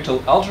actually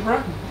unital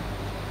algebra,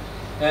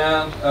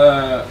 and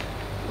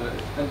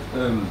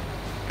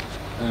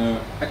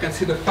I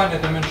consider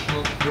finite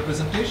dimensional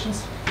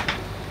representations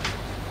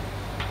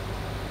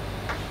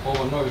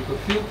over Novikov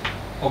field,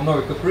 of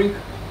Novikov ring,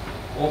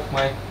 of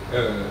my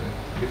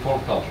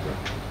deformed algebra.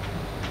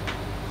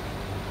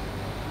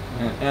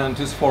 And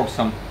this forms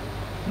some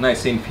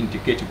nice infinity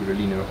category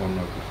linear or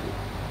Novikov field.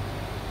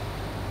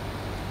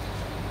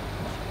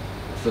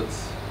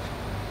 That's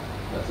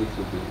it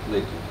will be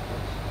later.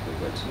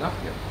 That's enough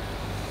here.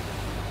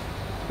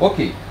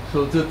 Okay,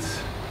 so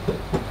that's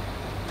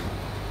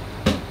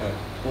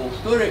whole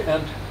story,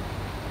 and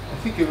I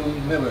think I will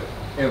never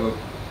ever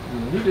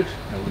need it.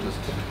 I will just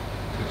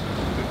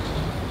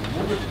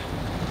remove it.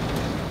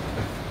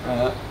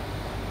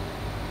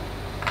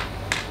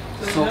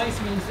 So nice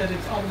means that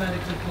it's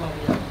automatically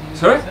Calabi.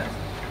 Sorry?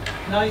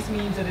 Nice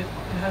means that it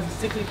has a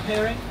cyclic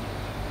pairing.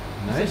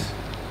 Nice.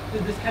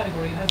 This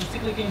category, it has a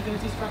cyclic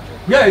infinity structure.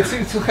 Yeah, it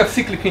will have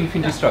cyclic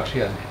infinity structure.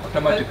 Yeah,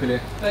 automatically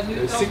but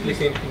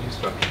cyclic infinity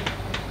structure.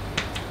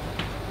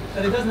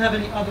 But it doesn't have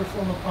any other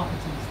formal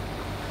properties.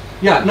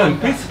 Yeah, no. In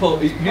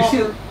principle, you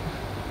see.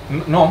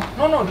 No,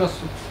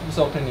 just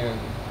without any.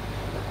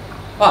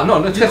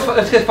 No, it has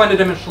finite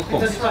dimensional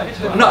forms. That's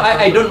right. No,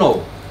 I don't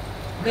know.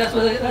 That's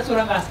what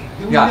I'm asking.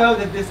 Do we know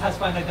that this has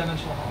finite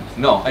dimensional forms?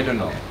 No, I don't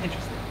know.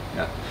 Interesting.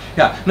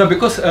 Yeah. No,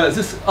 because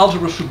this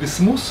algebra should be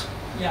smooth.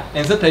 Yeah.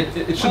 And that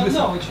it should be.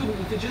 No, it shouldn't.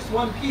 If it's just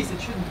one piece,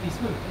 it shouldn't be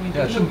smooth. I mean,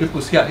 it shouldn't be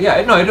smooth.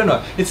 Yeah. No, I don't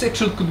know. It's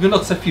actually could be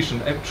not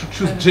sufficient. I should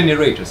choose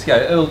generators.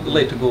 Yeah, I'll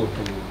later go to.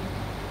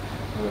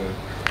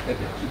 At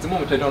the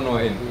moment, I don't know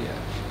any.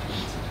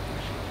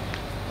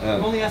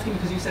 I'm only asking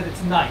because you said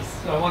it's nice,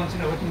 so I wanted to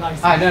know what nice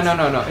is.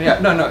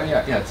 No.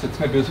 Yeah. So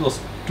maybe it was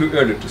too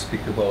early to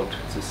speak about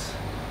this.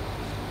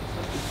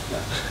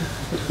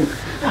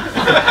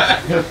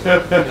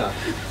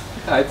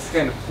 It's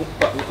kind of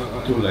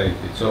too late.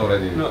 It's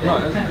already.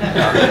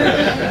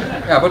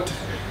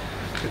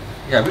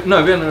 But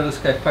no, we're in the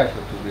Sky 5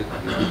 to be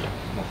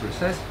more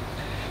precise.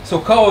 So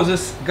how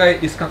this guy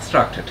is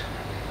constructed?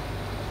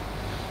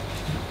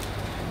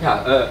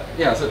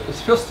 So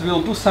first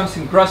we'll do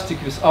something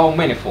drastic with our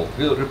manifold.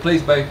 We'll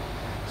replace by.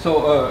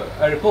 So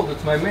I recall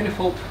that my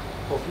manifold,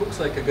 how it looks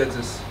like, I got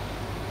this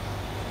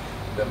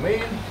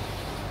domain,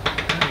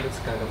 and it's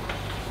kind of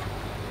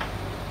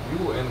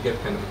U, and get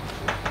kind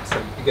of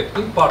some. You get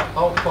in part,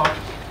 out part,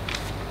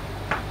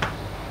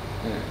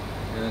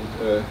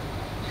 and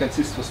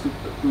consists of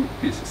two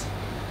pieces.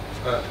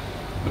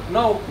 But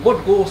now,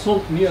 what goes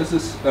on near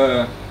this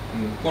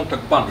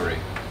contact boundary?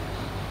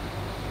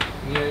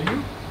 Near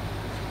U,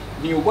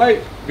 near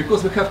Y,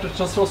 because we have the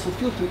transversal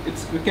field,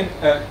 we can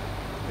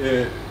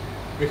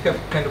we have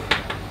kind of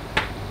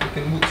we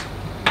can move.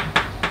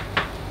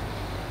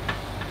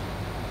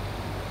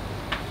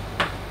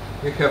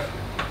 We have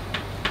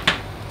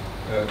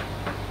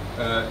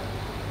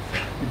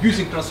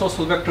using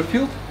transversal vector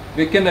field,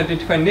 we can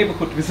identify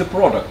neighborhood with the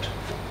product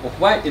of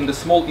Y in the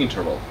small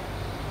interval.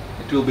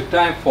 It will be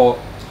time for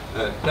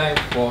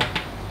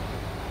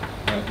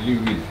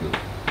Liouville field.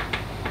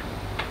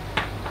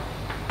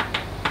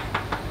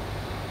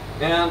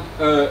 And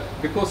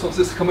because of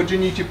this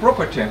homogeneity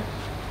property,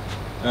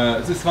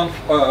 this one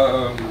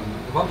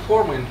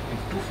form in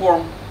two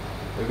form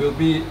will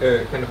be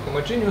kind of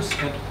homogeneous,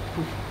 and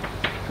two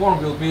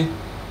form will be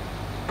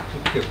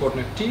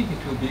coordinate t.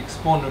 It will be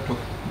exponent of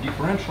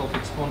differential of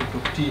exponent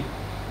of t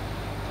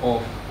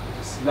of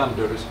this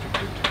lambda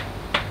restricted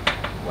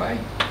Y.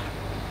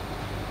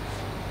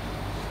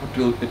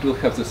 It will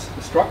have this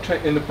structure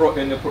in this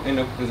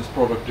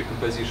product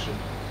decomposition,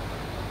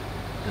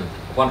 and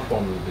one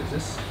form will be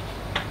this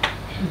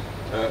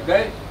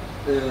guy.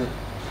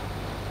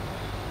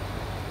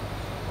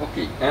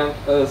 Okay, and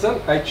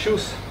then I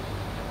choose.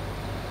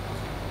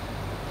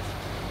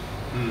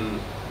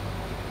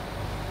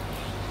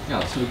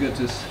 So we get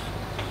this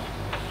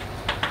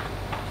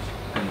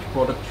kind of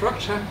product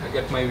structure. I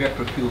get my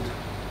vector field.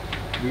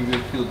 We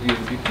will field du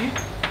dt.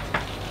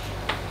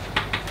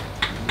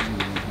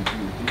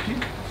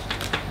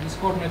 This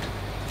coordinate,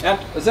 and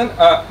then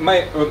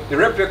my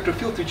rep vector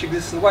field, which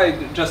exists in Y,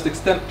 just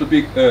extend to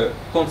be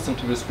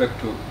constant with respect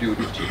to du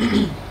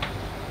dt.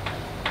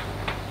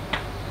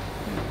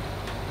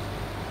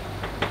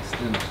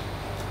 Extend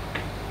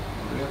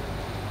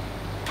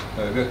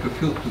rep vector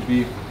field to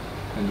be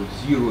kind of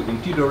 0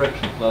 in t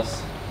direction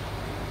plus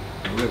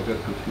rep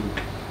vector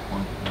field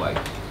on Y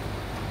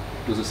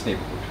to this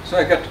neighborhood. So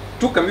I get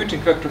two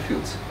commuting vector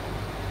fields,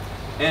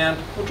 and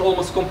put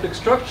almost complex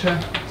structure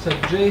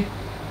set J,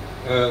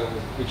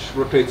 which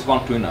rotates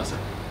one to another.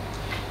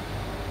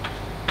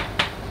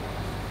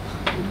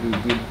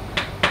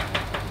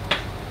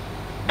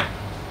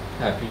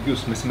 If you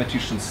use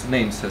mathematicians'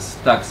 names as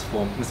tags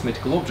for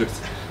mathematical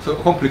objects, so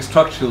complex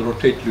structure will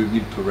rotate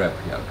Liouville to rep.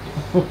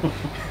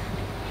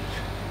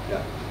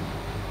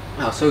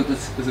 So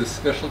this is a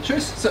special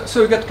choice.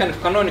 So you get kind of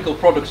canonical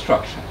product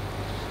structure.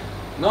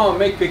 Now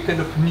make a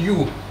kind of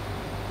new.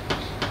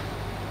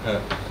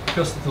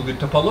 First it will be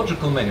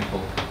topological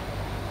manifold,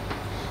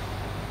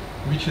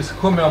 which is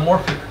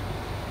homeomorphic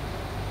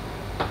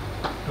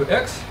to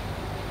X,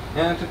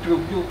 and it will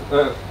build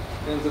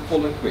in the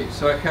following way.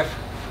 So I have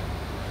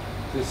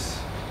this.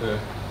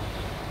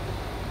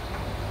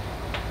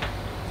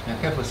 I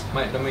have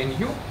my domain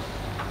U,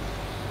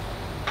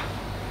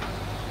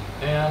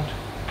 and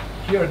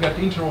here I got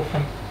interval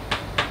from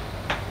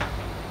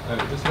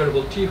this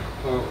variable t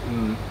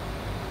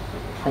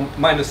from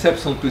minus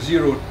epsilon to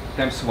 0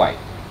 times y.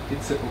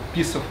 It's a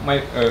piece of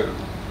my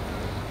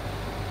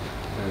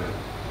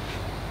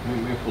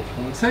manifold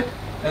from inside,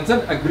 and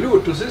then I glue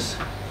it to this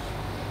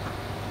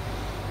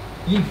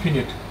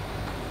infinite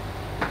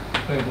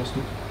variables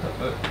to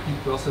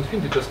equals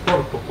infinity, just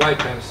product of y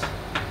times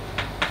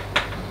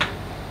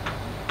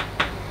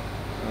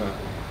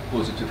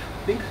positive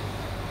thing.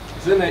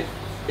 Then I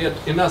add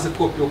another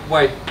copy of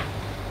y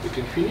with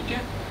infinity.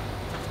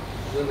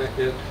 Then I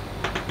add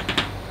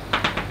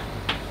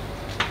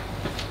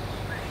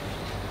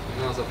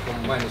another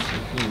from minus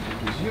infinity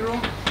to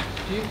 0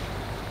 t.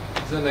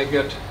 Then I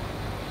get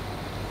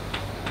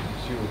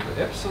 0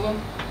 to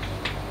epsilon,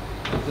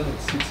 and then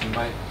it sits in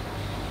my.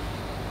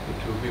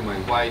 It will be my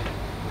y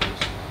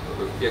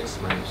minus x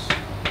minus.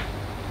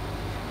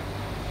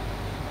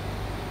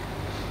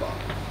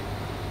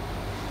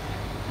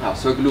 Now,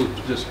 so I glue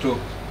just to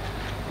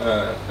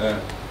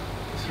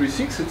 3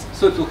 things,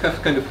 so it will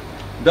have kind of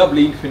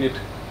doubly infinite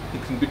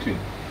things in between.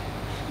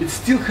 It's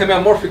still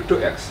homeomorphic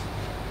to X.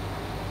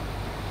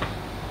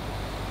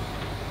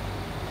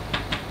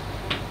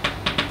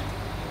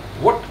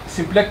 What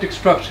symplectic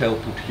structure I'll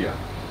put here?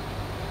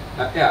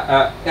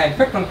 In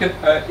fact, one can.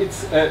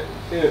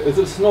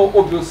 There's no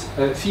obvious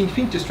C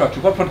infinity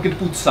structure, but one can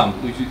put some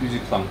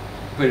using some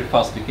very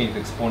fast decaying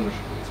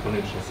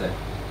exponential set.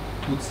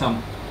 Put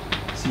some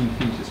C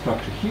infinity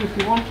structure here if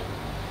you want.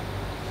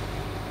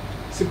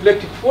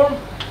 Symplectic form.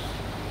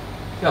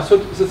 So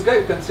this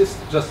guy consists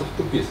just of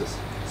two pieces.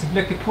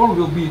 Symplectic form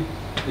will be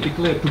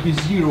declared to be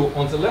 0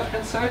 on the left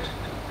hand side.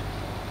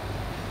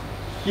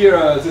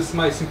 Here this is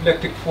my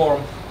symplectic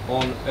form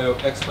on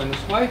x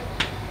minus y,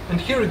 And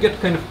here you get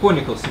kind of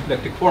conical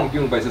symplectic form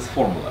given by this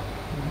formula,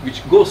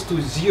 which goes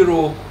to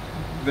 0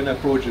 when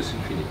approaches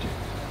infinity.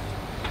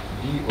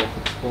 D of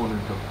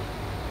exponent of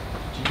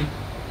t.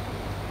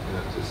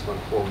 This one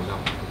formula.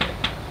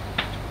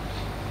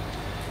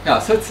 Yeah,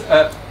 so it's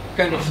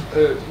kind of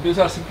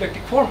bizarre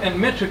symplectic form, and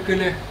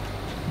metrically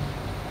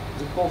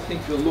the whole thing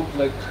will look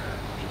like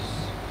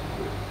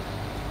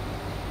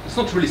it's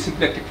not really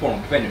symplectic form,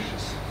 it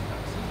vanishes.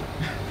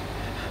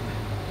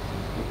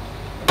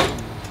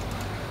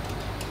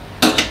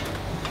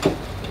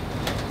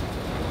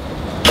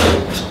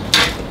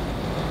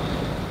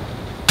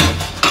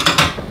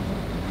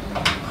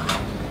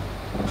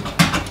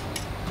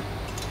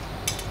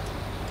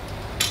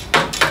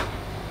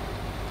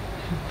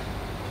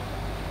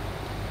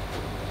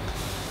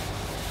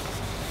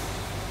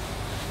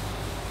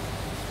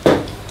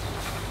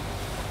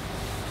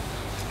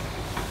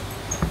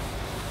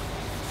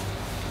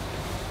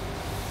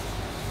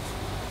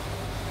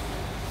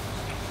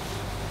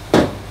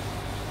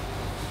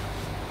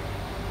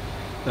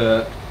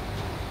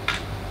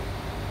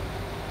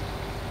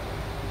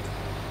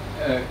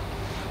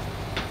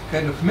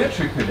 Kind of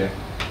metrically, if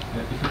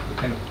you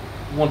kind of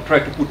want to try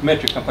to put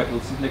metric compatible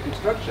symplectic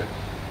structure,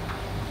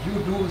 you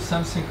do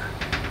something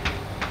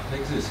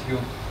like this. You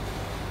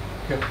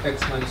have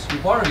x minus u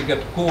bar, you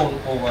get cone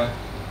over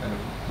kind of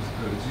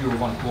 0,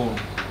 1 cone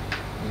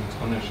in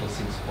exponential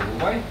things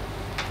over y,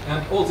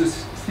 and all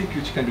this thing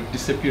which kind of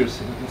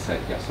disappears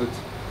inside. Yeah, so it's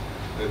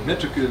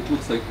metrically it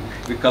looks like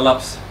we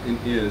collapse in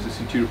this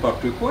interior part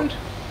to a point.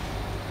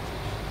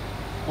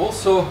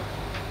 Also,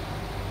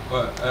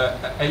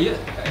 I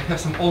have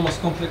some almost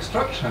complex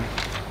structure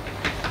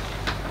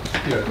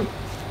here.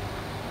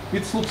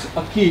 It looks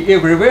okay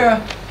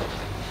everywhere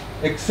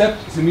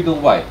except the middle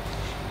y.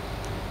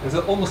 As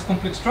an almost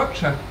complex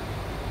structure,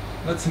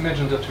 let's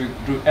imagine that we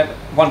do a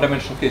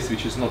one-dimensional case,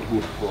 which is not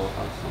good for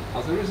some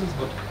other reasons,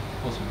 but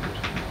also good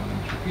for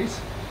one-dimensional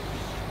case.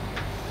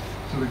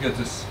 So we get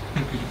this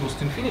thing which goes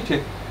to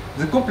infinity.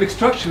 The complex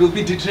structure will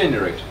be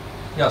degenerate.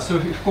 Yeah, so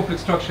if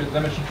complex structure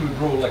dimension 2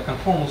 draw like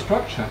conformal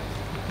structure,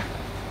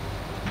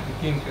 it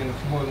became kind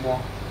of more and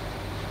more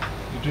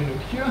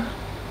degenerate here,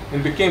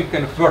 and became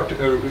kind of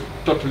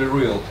totally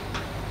real.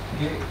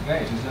 Okay,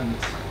 guys, and then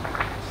it's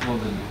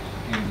slowly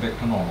getting back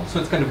to normal. So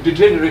it's kind of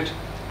degenerate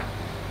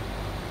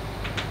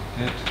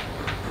at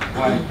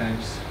y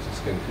times this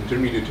kind of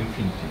intermediate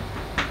infinity.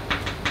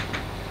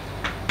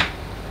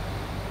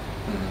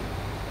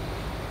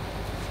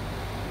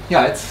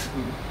 Yeah,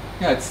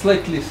 it's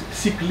slightly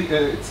sickly.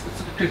 It's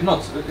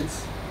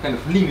kind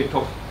of limit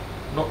of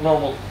not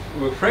normal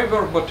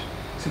framework, but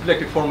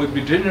symplectic form will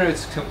be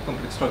degenerate,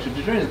 complex structure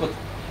degenerate, but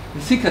the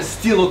thing is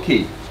still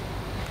okay.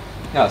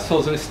 Yeah,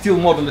 so there is still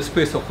moduli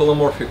space of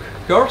holomorphic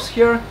curves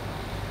here.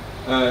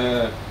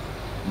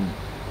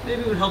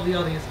 Maybe it would help the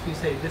audience if you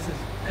say this is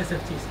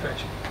SFT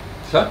stretching.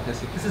 Sorry?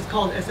 This is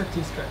called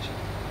SFT stretching.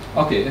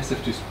 Okay,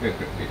 SFT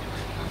stretching.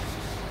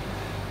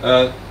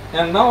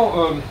 And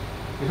now,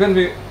 when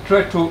we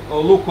try to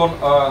look on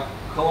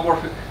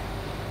holomorphic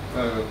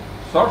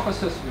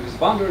surfaces with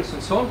boundaries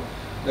and so on,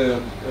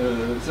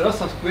 there are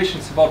some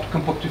questions about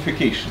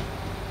compactification.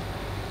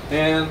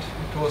 And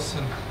it was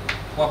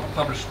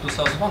published in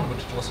 2001, but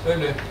it was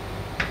earlier.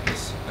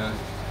 This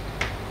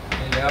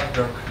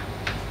Abberg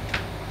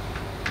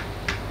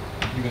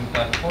given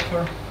time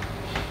offer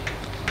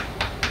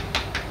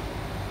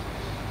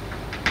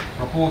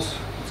propose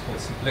what's called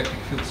symplectic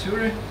field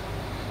theory.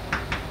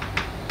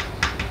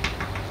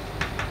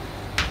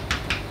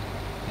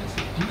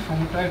 SFT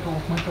from the title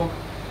of my talk.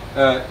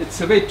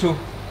 It's a way to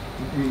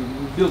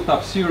build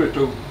up theory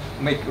to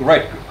make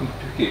right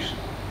compactification.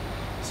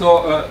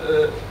 So,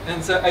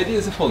 and the idea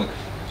is the following.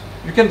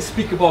 You can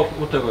speak about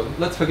whatever.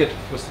 Let's forget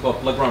first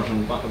about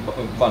Lagrangian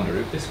boundary.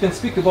 You can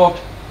speak about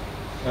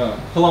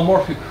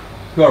holomorphic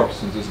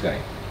curves in this guy.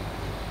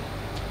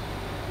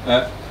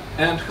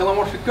 And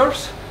holomorphic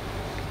curves.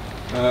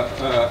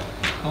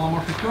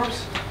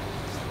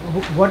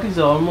 What is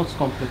the almost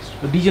complex?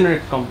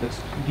 Degenerate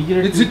complex.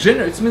 Degenerate. It's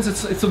degenerate. It means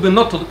it will be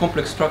not a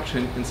complex structure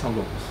in some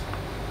locus.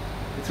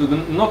 It will be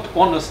not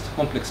honest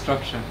complex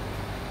structure.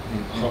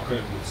 Okay,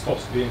 it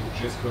stops being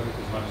j squared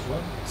equals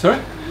 -1? Sorry?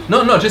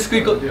 No, j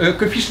squared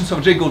coefficients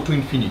of j go to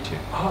infinity.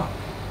 Ah.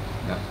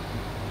 Yeah.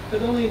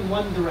 But only in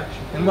one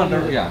direction. In one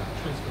direction, yeah.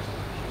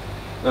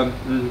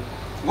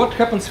 What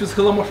happens with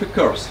holomorphic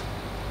curves?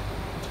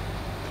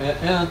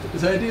 And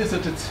the idea is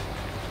that it's,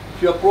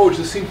 if you approach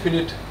this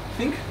infinite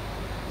thing,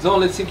 the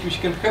only thing which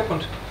can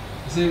happen,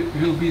 they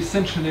will be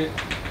essentially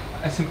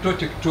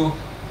asymptotic to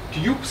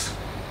tubes.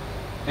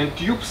 And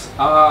tubes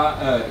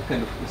are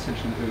kind of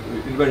essentially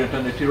invariant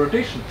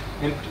anti-rotation,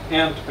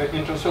 and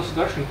in transversal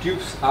direction,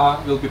 tubes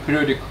will be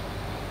periodic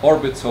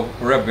orbits of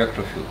Reb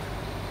vector field.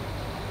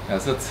 Yeah,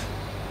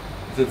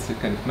 that's the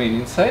kind of main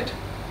insight.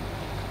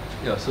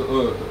 Yeah.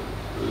 So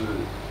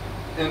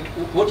and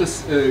what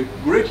is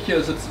great here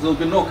is that there will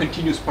be no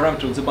continuous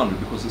parameter on the boundary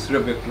because this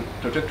Reb vector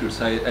trajectories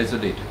are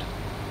isolated.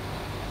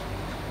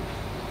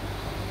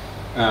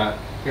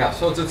 Yeah,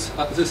 so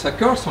this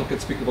occurs. One can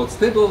speak about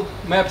stable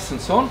maps and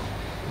so on.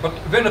 But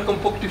when you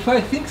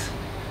compactify things,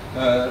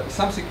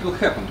 something will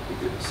happen.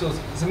 So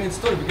the main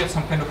story, we get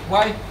some kind of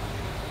y.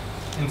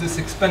 In this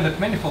expanded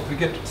manifold, we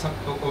get some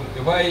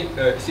y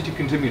sitting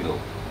in the middle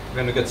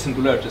when you get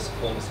singularities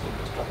of almost no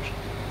construction.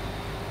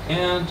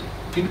 And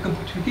in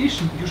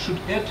compactification, you should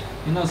add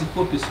another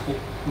copies of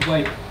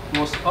y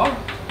cross r.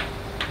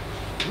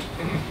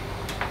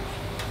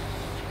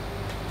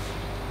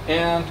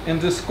 And in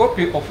this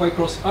copy of y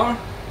cross r,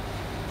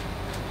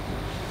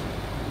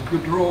 you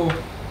draw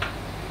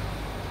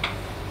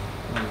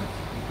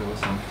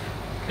some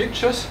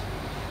pictures,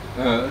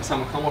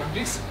 some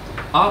homomorphics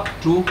up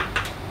to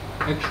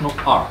action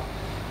of r.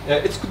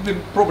 It could be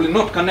probably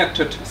not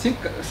connected, think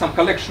some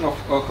collection of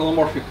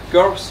holomorphic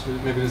curves,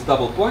 maybe with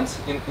double points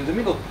in the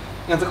middle,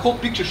 and the whole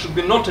picture should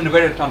be not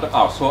invariant under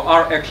r, so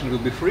r action will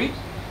be free.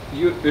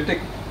 You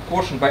take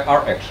quotient by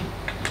r action.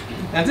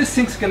 And these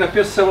things can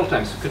appear several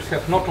times. You could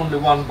have not only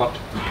one, but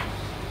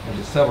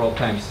maybe several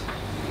times.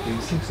 In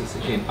things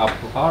again up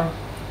to r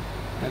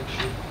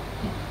action.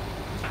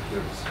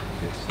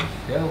 Here's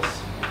something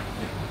else.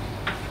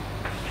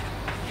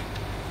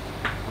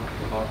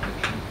 Up to r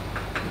action.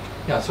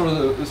 Yeah,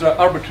 so there are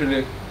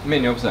arbitrarily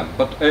many of them.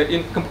 But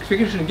in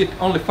compactification, you get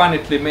only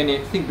finitely many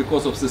things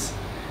because of this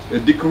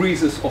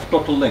decreases of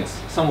total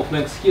length. Sum of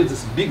lengths here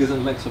is bigger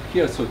than length of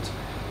here, so it's,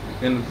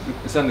 and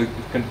then it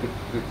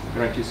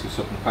guarantees you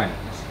certain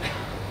finiteness.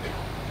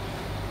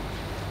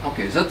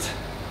 Okay, that's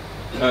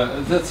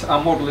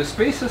our moduli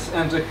spaces,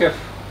 and they have.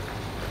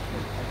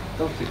 I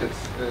don't think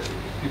it's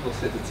people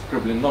said it's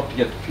probably not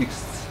yet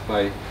fixed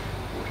by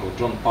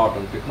John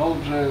Pardon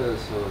technology,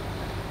 so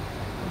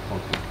I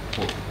don't think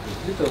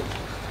little.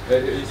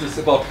 It is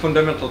about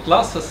fundamental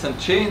classes and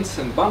chains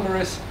and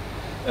boundaries.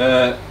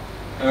 So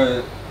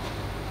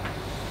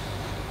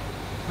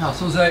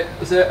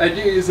the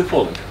idea is the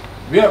following: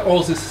 where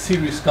all this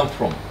series come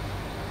from?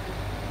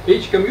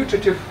 H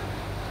commutative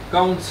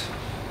counts.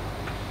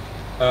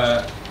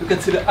 You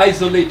consider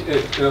isolate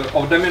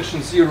of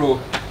dimension 0,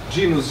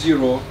 genus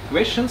 0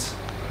 equations.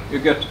 You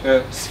get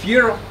a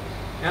sphere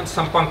and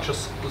some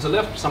punctures to the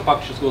left, some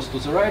punctures goes to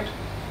the right.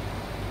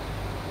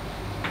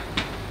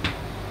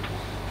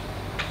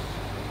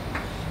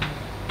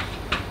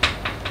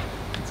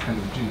 It's kind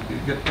of G. You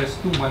get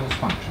S2 minus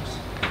punctures.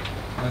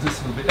 And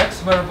this will be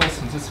x variables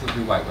and this will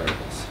be y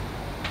variables.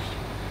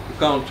 You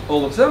count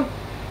all of them.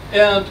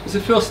 And the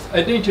first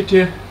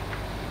identity,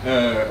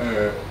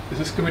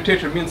 this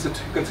commutator means that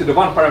you consider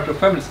one parameter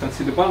families,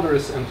 consider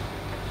boundaries, and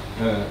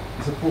the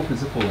proof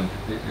is the following,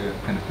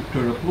 kind of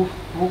pictorial proof.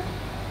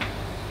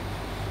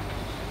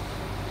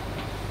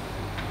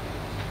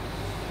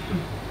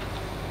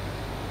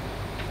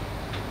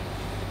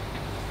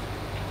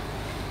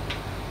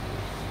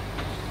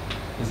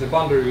 As the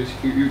boundary,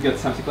 you get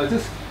something like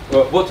this.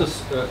 What is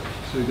so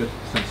you get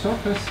some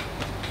surface,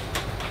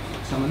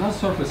 some another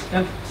surface,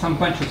 and some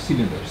bunch of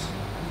cylinders.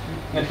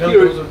 And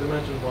here those are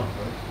dimension 1,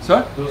 right?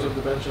 Sorry? Those are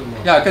dimension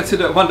 1. Yeah, I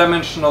consider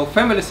one-dimensional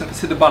families and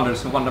consider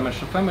boundaries of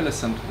one-dimensional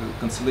families, and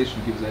constellation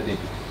gives the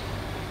identity.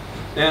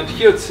 And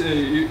here it's,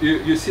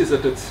 you see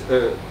that it's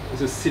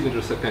these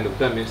cylinders are kind of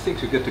dummy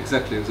things. You get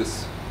exactly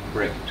this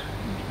bracket.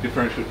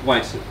 Differentiate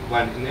one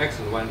in x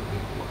and one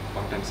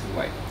times in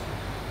y.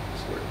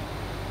 Sorry.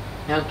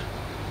 And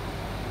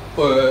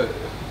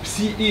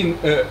C in,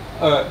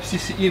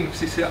 CC in,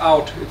 CC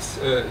out, it's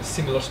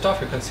similar stuff.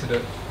 You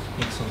consider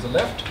x on the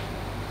left,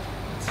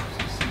 it's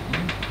CC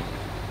in,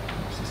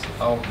 CC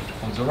out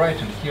on the right,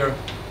 and here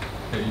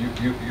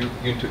you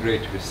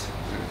integrate with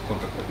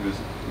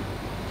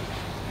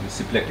the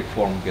symplectic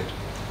form, get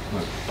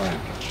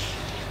parameter.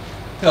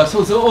 Yeah,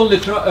 so the only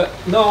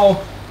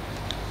now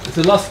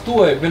the last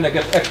two, when I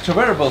get extra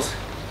variables,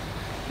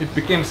 it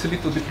becomes a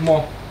little bit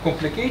more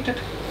complicated.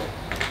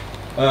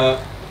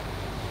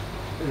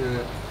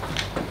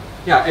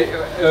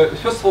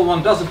 First of all,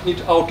 one doesn't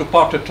need outer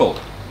part at all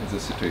in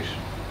this situation.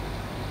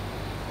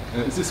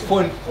 This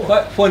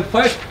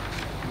 4.5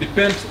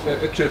 depends,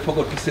 actually I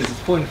forgot to say this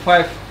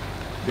 4.5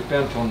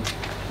 depends on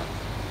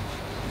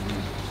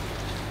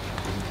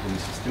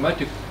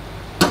systematic.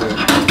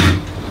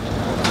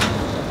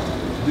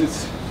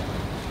 This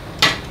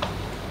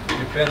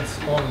depends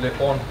only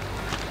on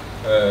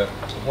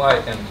y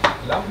and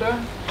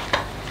lambda,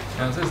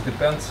 and this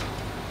depends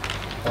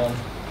on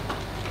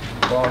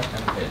bar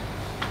and L.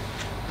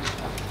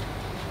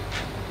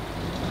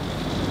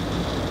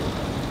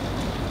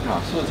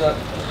 So that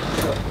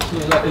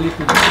a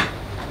little bit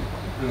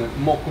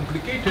more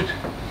complicated.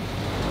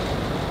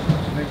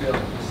 Maybe I'll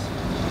just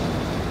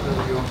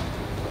tell you.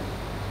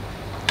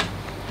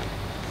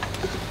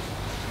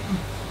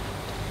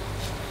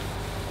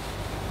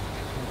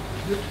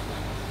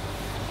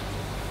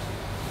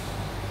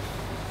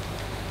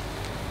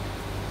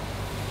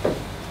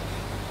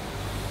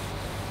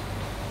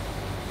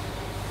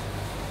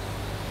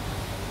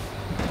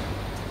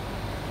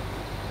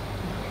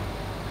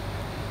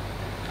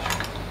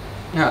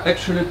 Yeah,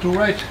 actually to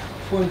write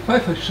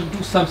 4.5 I should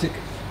do something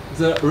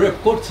the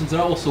rep coordinates, there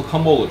are also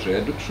homology.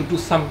 I should do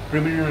some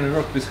preliminary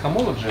work with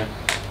homology.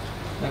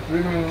 And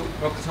preliminary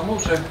work with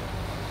homology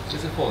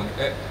is the following.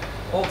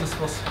 All this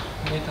was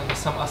made under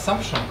some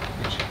assumption,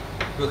 which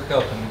will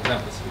help in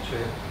examples, which I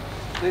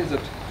say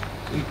that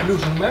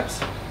inclusion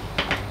maps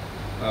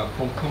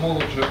from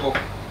homology of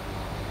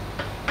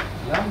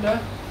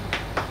lambda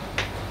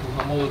to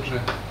homology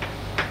of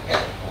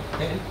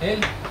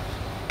L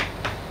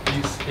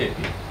is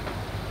epi.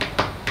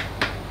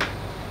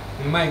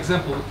 In my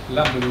example,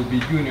 lambda will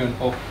be union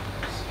of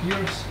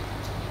spheres,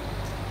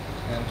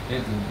 and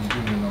L will be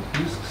union of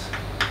disks,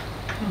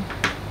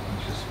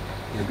 which is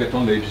you get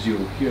only H0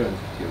 here and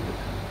here, but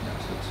yeah,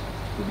 so it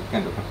will be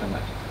kind of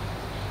automatic.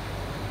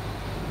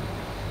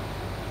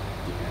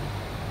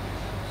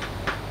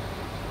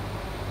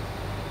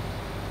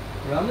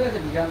 Lambda is a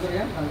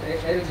Pythagorean and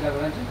L is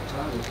Lagrangian.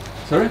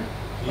 Sorry?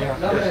 Yeah.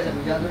 Lambda is a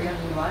Pythagorean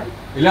in Y.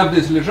 Lambda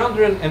is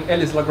Legendrian and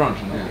L is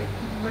Lagrangian. Okay. Yeah.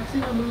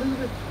 Maxime, I'm a little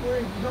bit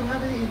worried. You don't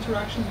have any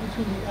interactions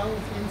between the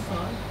L's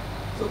inside.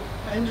 So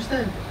I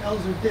understand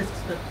L's are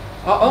disks, but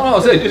Oh no!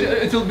 So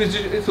it will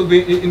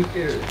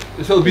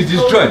be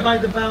disjoint. by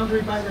the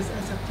boundary by this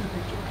SFT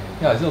picture.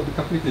 Okay. Yeah, it will be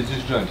completely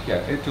disjoint.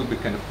 Yeah, it will be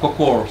kind of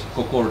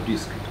co-core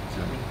disk.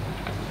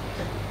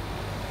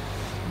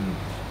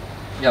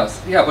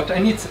 Yes, yeah, but I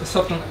need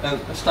certain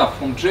stuff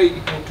from J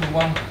equal to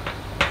 1.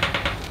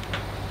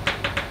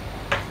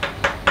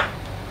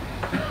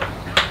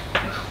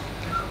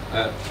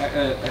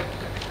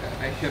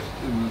 I have to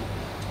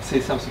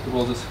say something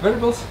about these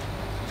variables.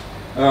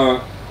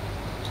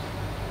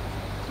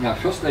 Yeah,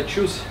 first I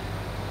choose.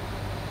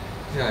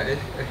 Yeah, I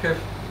have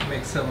to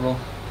make several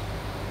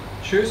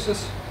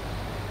choices.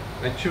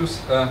 I choose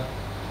gamma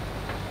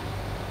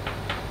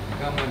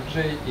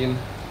j in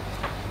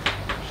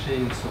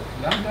chains of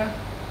lambda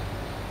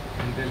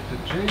and delta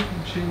j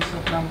in chains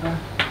of lambda.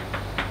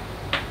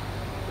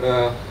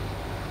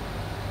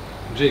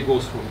 J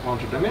goes from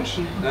boundary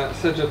dimension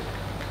such that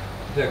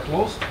they are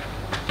closed.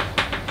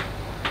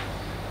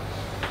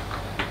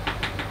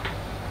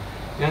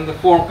 And they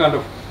form kind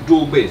of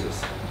dual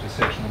bases.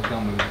 Intersection of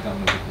gamma with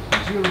gamma is equal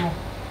to 0,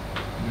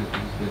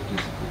 delta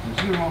is equal to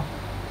 0,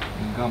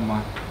 and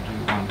gamma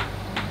J1 delta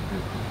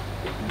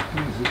J2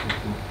 is equal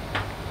to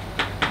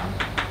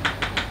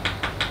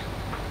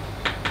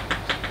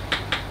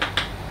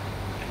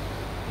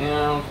 1.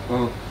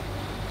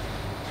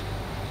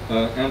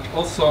 And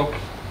also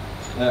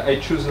I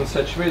choose in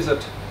such way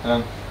that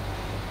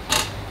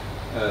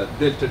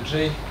delta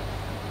J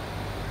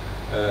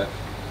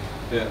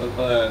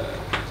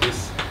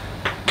is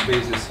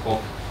basis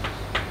of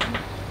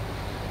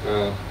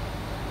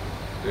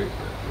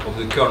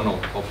the kernel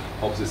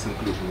of this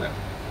inclusion map.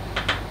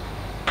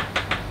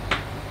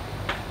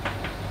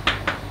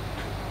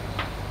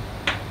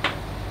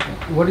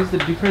 What is the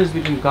difference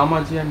between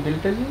gamma j and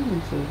delta j?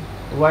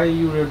 Why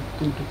you read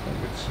two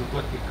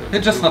different?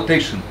 It's just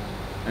notation.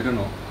 I don't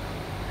know.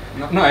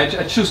 No, I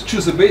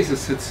choose a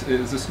basis.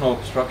 There's no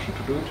obstruction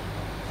to do it.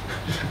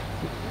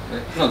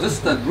 No, this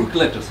is the root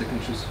letters. I can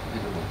choose. I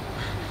don't know.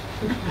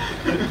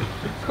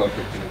 How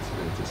to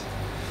explain this?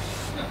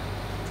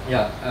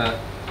 Yeah.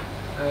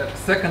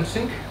 Second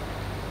thing,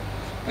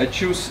 I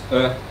choose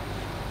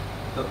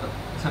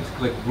something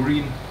like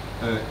green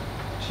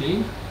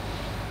chain.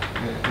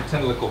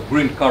 Pretend like a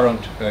green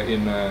current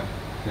in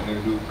when I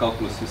do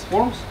calculus with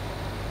forms.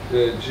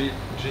 G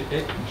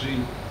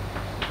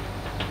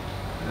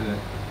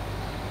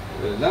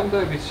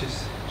lambda, which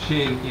is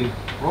chain in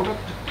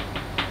product,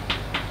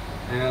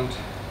 and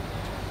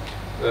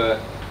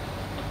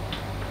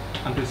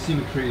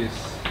antisymmetry is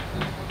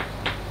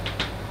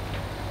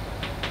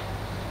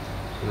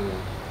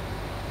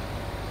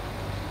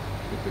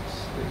if it's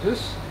like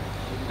this,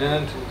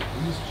 and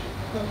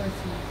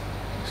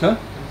sir?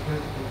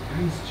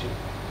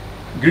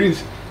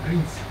 Greens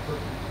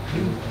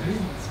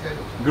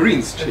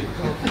chain.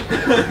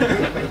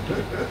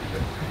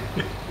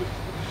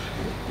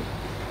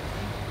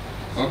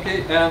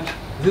 Okay, and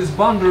this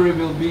boundary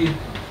will be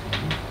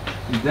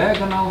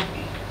diagonal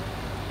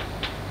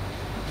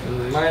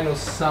minus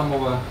sum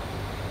over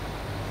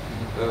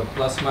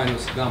plus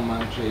minus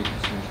gamma j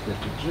times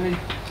delta j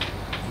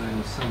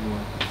minus sum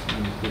over plus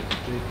minus delta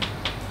j.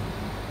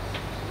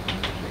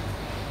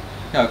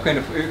 Yeah, kind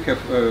of you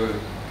have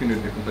kind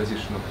of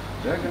decomposition of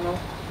diagonal.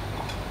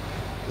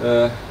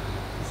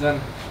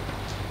 Then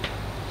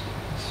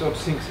third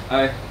things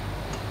I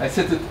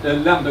set it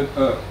lambda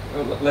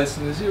less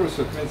than 0,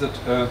 so it means that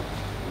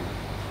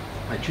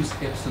I choose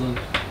epsilon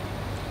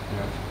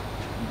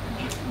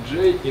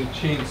j in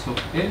chains of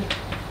L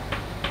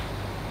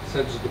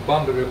such that the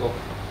boundary of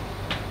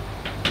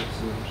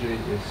epsilon j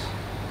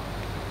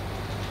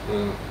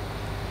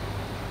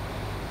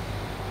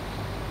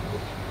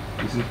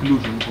is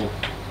inclusion of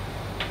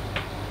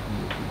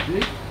j.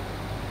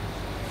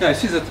 Yeah, I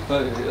see that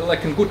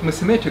like in good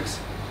mathematics,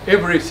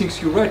 everything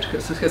you write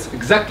has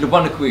exactly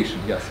one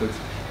equation. Yeah, so it's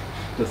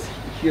just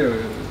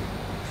here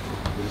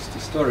there's the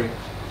story.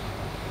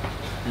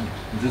 And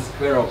the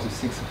square of the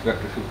 6th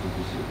vector field will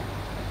be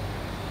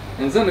 0.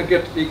 And then I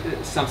get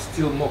some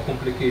still more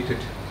complicated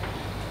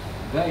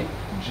guy,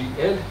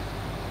 GL,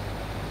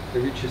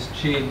 which is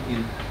chain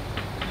in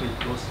A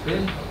cross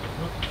L.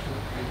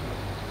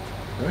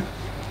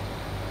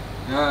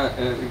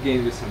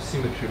 Again with some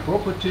symmetry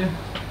property.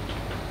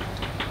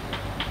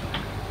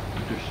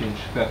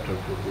 Interchange factor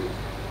to the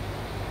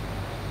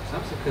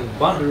something, and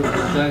boundary of the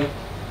guy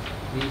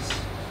is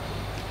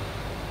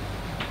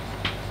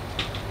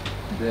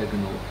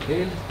diagonal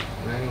L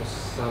minus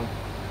some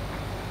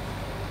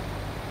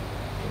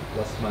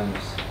plus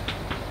minus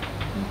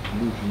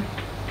inclusion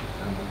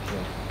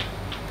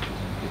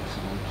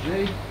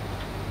J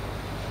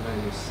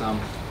minus some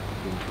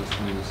plus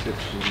minus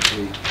section J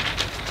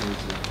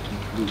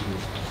inclusion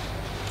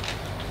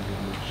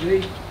J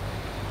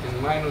and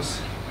minus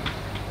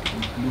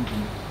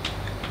inclusion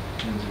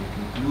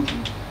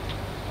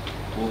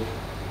of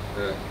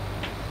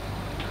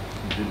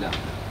G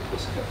lambda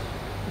because I have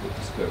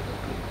the square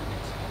calculated.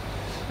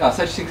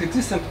 Such things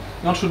exist, and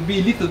one should be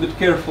a little bit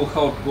careful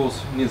how it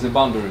goes near the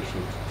boundary. So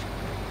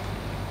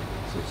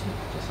it's not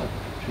just a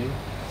chain.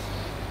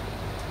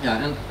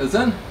 And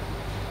then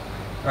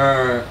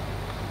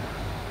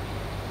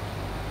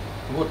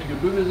what you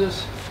do with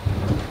this?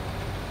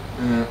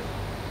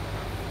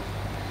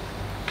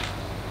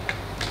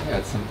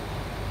 Add some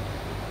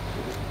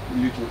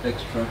little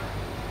extra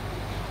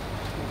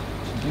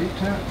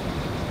data.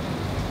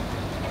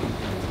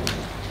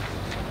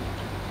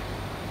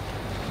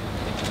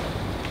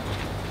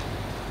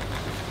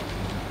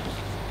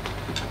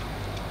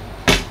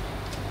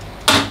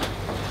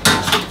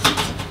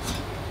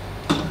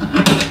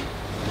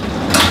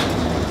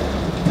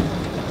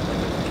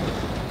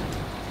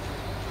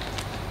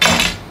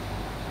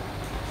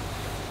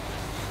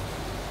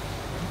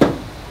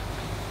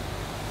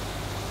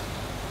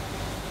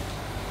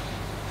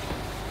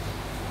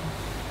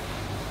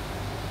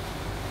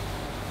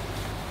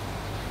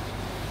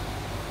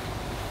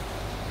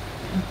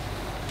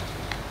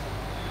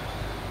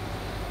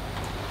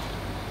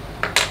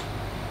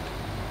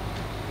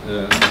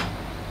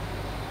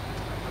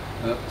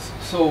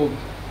 So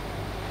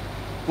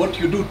what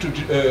you do to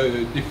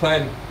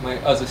define my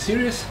other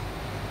series,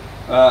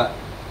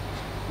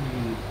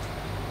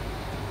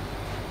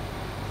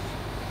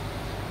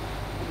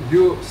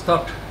 you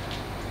start,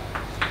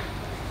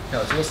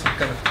 there's some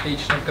kind of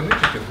H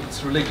non-commutative.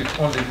 It's related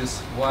only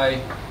this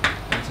Y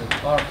and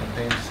that R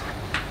contains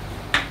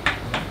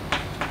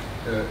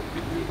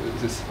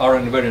this R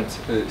invariant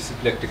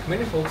symplectic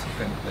manifold, so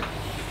kind of like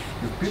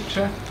your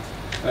picture.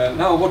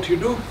 Now what you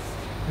do,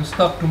 you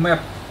start to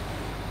map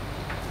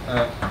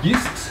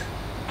disks.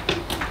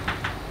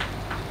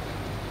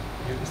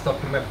 You start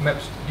to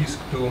map disk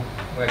to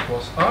Y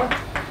cross R.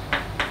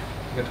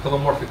 You get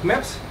holomorphic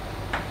maps.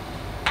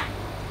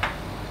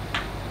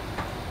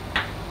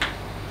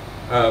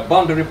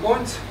 Boundary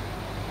points.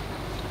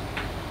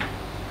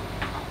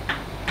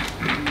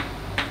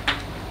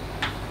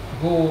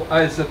 Go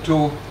either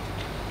to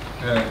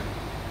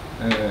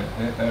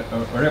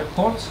rep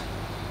ports,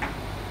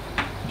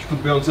 which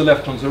could be on the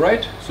left, on the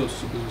right, so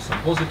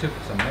some positive,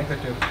 some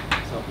negative,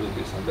 some will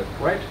be some left,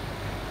 right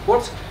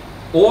ports,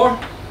 or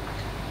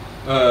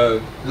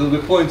there will be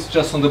points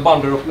just on the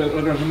boundary of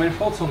Lagrange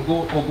manifolds, or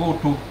go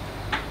to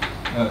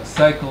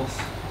cycles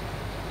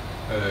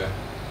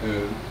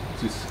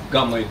this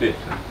gamma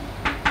data.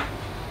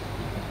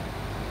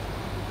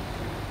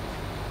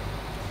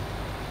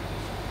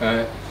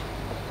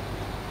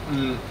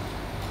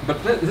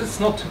 But that's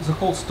not the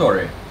whole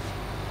story.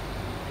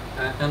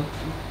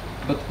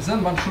 But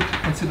then one should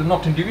consider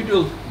not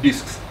individual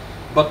disks,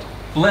 but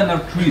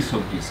planar trees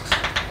of disks.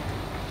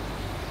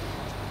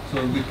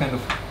 So we kind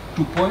of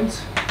 2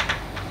 points,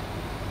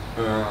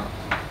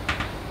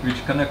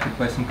 which connected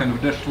by some kind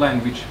of dashed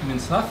line, which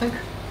means nothing.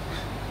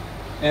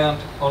 And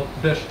on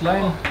dashed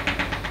line,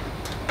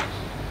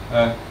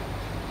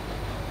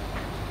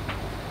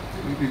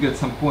 we get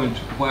some point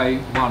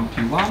y1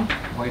 t1,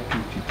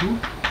 y2 t2,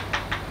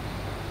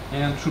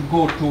 and should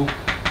go to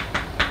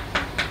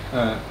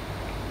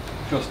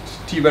just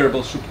t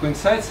variables should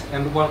coincide,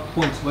 and one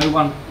point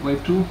y1,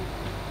 y2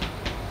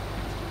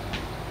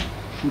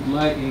 should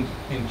lie in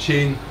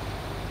chain,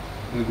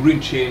 in the green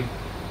chain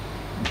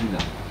G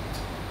lambda.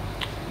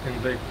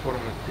 And they form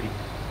a tree.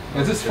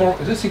 And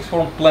this is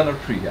form planar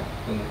tree,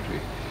 planar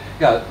tree.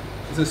 Yeah,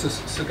 this is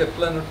so get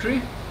planar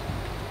tree.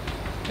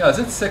 Yeah,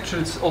 this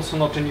actually is also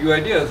not a new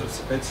idea.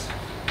 It's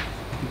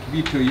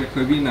Vito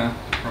Iakovina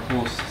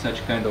proposed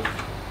such kind of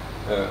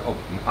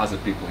other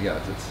people. Yeah,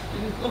 that's.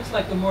 It looks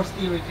like the Morse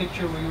theory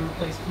picture where you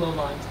replace flow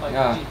lines by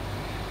G.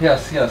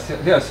 Yes.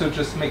 So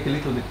just make a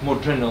little bit more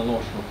general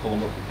notion of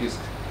holomorphic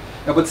disks.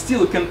 Yeah, but still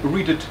you can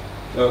read it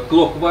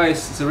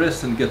clockwise the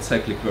rest and get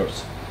cyclic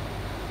verse.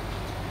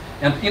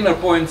 And inner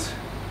points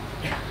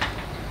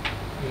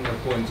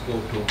go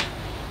to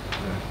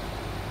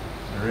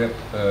rep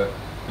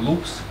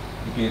loops,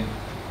 again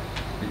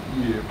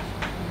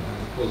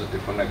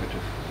positive or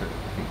negative, I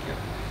think, yeah.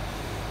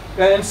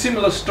 And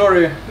similar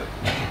story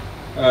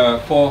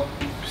for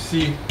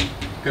C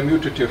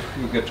commutative,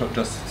 you get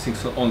just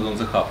things only on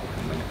the half of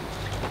the many.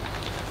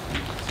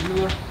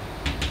 similar.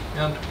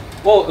 And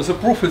well, the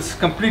proof is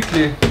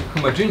completely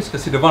homogeneous.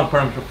 Consider one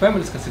parameter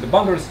families, consider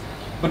boundaries,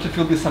 but it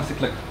will be something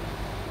like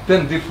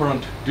 10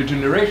 different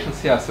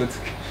degenerations. Yeah, so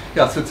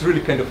it's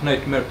really kind of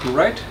nightmare to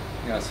write.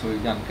 Yeah, so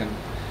Jan can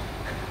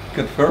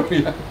confirm.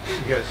 Yeah.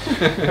 Yes.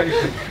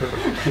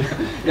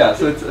 Yeah,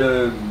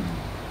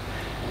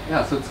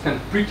 so it's kind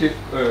of pretty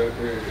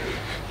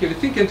heavy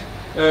thinking.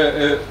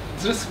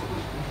 There's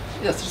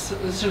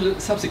really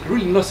something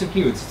really nothing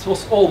new. It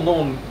was all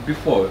known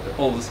before,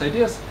 all these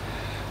ideas.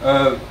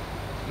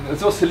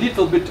 There was a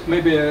little bit,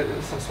 maybe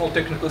some small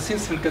technical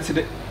things. We'll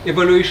consider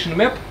evaluation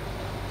map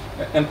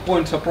and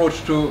point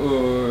approach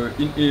to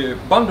a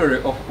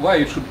boundary of why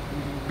you should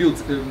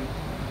build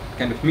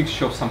kind of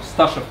mixture of some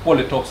stash of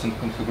polytopes and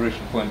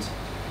configuration points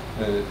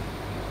to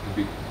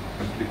be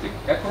completely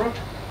accurate.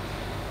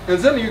 And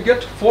then you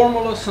get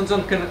formulas, and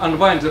then can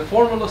unwind the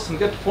formulas and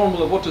get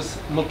formula what is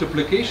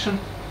multiplication.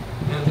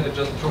 And I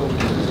just draw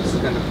this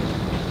kind of.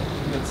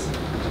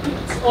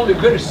 It's only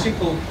very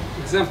simple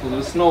example.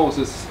 There's no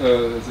these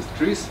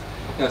trees.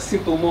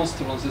 Simple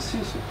monster on the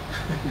sea. So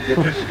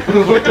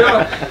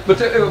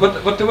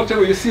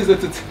whatever you see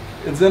that it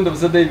at the end of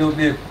the day will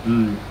be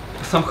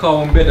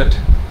somehow embedded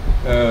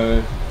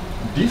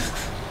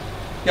disks.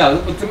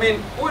 Yeah, but the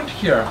main point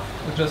here,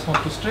 I just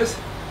want to stress,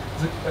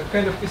 the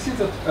kind of you see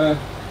that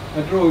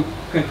I draw a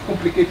kind of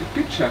complicated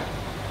picture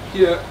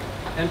here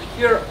and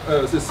here.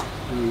 This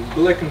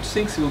blackened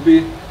things will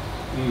be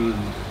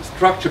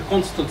structure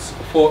constants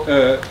for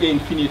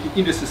infinity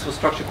indices for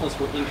structure constants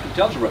for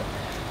infinity algebra.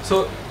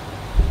 So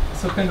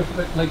kind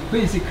of like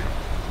basic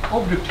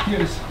object here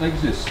is like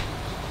this.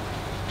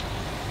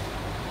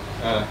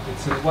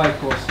 It's a y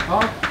cross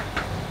r,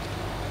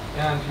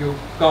 and you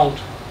count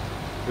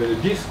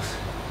disks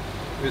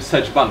with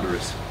such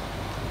boundaries.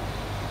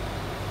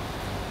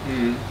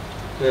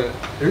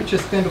 Which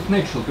is kind of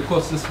natural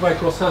because this y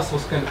cross s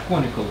was kind of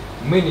conical.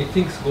 Many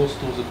things goes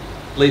to the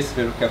place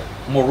where you have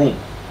more room.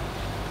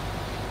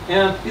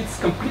 And it's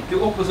completely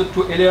opposite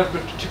to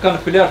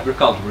Chicano-Eliashberg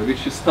algebra,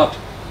 which you start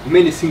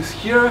many things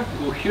here,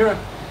 go here,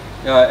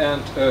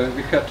 and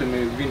we had in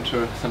the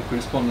winter some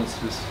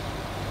correspondence with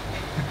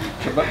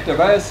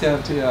Tobias,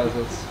 and so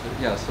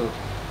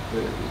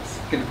it's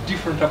kind of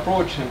different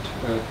approach, and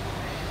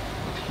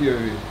here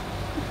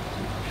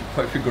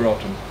we figure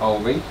out in our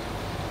way.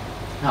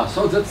 Now,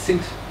 so that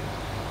things.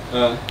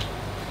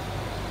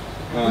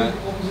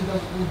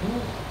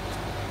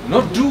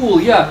 Not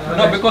dual, yeah,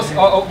 no, because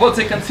what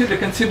they consider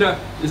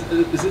is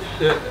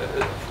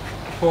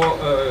for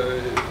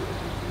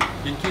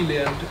Gikili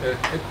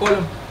and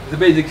column, the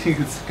basic thing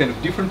is kind of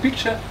different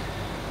picture,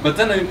 but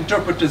then I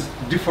interpret as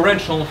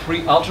differential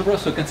free algebra,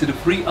 so I consider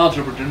free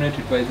algebra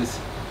generated by these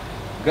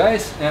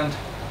guys, and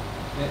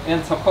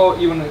somehow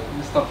even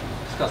we start to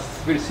discuss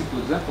this very simple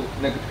example,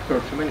 negative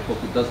curvature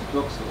manifold. It doesn't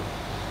work, so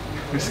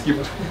we skip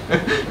it.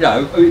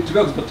 Yeah, it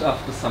works, but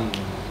after some.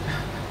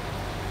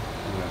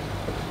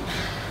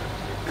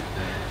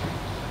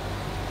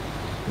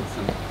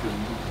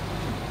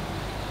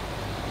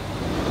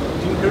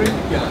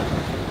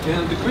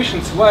 And the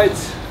questions why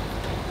it's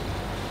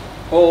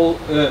all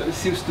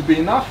seems to be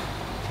enough.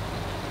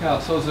 Yeah,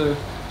 so the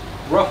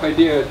rough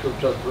idea to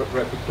just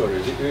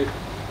replicatory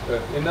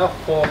enough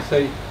for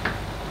say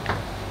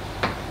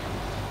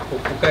for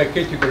Fukaya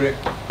category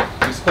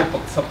with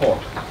compact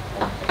support.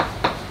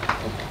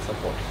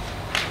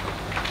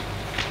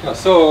 Yeah,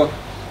 so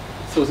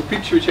the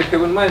picture which I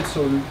have in mind,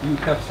 so you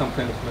have some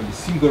kind of maybe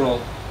singular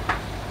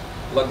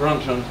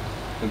Lagrangian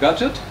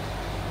gadget.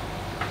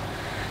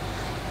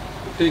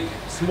 Take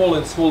small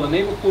and smaller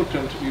neighborhood,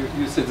 and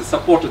you say the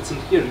support is in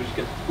here, you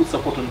can put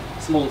support in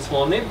small and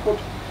smaller neighborhood.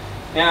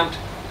 And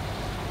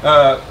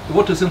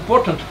what is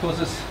important for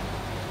this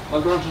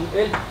Lagrangian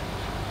L,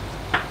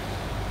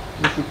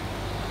 you should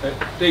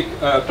take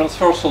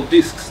transversal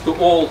disks to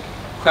all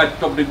high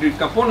top degree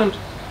component,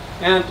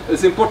 and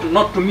it's important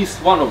not to miss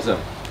one of them.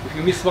 If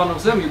you miss one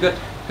of them, you get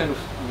kind of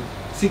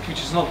thing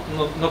which is not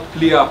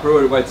clear a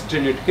priori why it's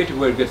generated category,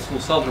 where you get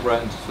smooth algebra,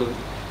 and so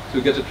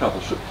you get a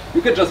troubleshoot.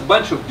 You get just a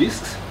bunch of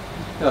disks.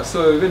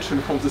 So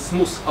eventually from the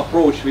smooth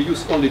approach we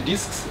use only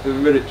disks,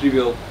 very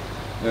trivial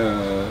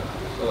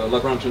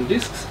Lagrangian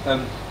disks,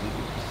 and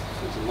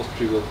so the most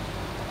trivial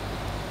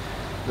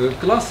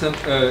class, and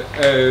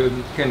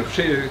kind of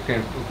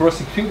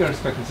crossing fingers,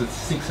 expecting that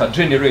things are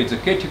generate the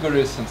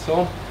categories and so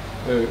on.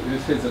 You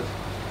say that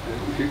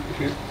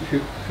if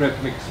you try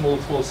to make small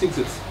things,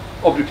 it's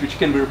object which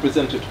can be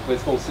represented by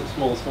small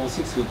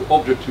things with the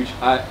object which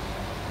are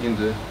in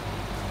the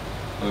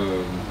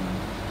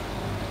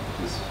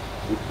this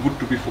would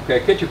to be Fukaya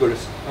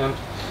categories, and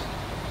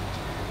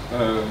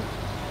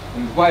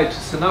why it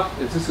is enough.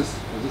 This is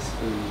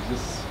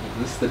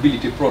this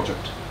stability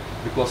project,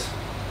 because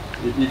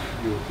if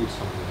you put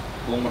some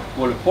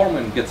volume form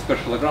and get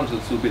special Lagrange,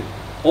 it will be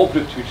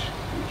object which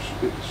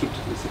should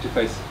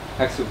satisfy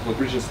axiom of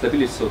Lagrangian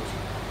stability. So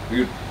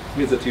it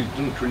means that you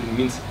don't really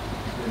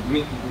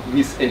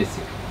miss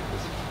anything.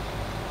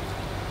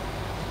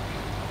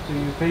 So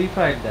you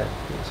verified that?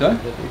 Sorry?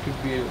 That it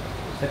would be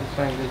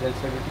satisfying the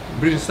stability?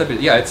 Bridging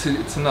stability, yeah,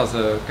 it's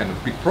another kind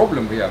of big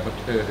problem, yeah, but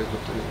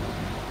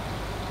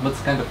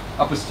it's kind of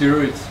a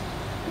posteriori, it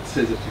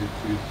says that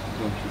you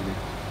don't really,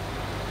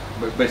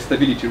 by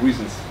stability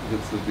reasons,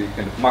 that's the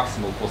kind of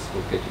maximal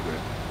possible category.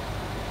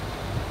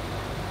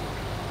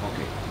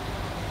 Okay.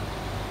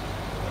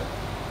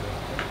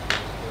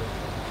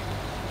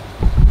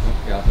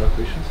 Okay, other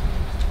questions?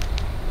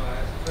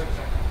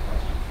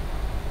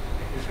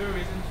 Is there a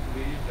reason to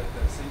believe that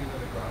the singular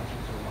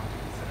Lagrangians are one to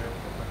consider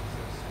for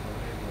purposes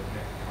related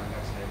with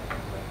convex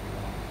neighborhood like we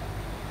want?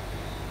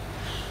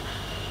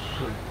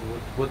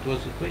 What was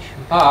the question?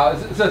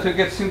 That you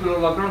get singular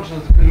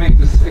Lagrangians, you can make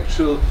this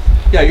actual,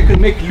 yeah, you can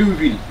make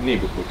Liouville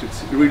neighborhood.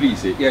 It's really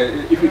easy. Yeah,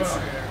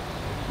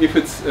 if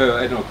it's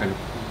I don't know, kind of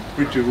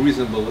pretty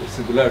reasonable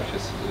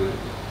singularities,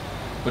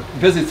 but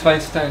whether it's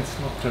Feinstein, it's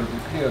not terribly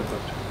clear.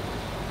 But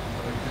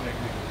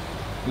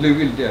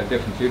Liouville, yeah,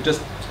 definitely.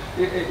 Just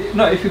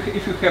no, if you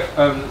have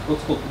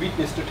what's called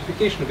Wheaton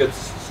stratification, you get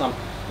some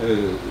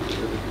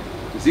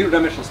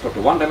zero-dimensional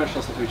structure,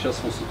 one-dimensional structure, which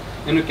is also,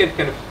 and you get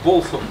kind of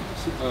balls of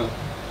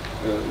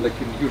like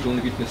in usual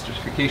Wheaton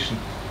stratification,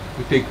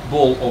 we take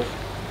ball of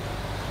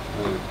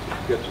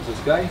get this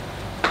guy,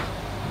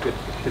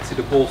 let's see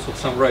the balls of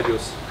some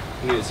radius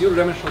near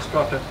zero-dimensional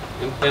strata,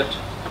 and add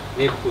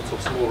neighborhoods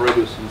of small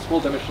radius in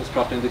small-dimensional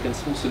strata, and they can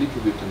smooth a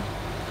little bit, and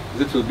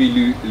that will be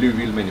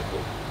Liouville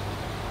manifold.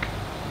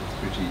 It's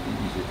pretty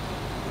easy.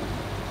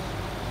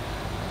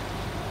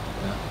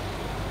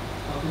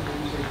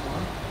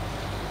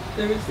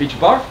 H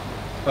bar?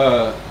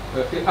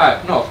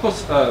 No, of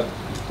course,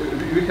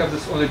 we have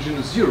this only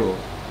genus 0.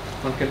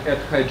 One can add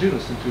high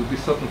genus and it will be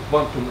certain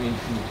quantum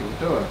infinity,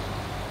 whatever.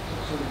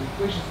 So the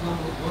equations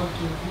number 1,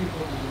 2, 3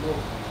 from the low.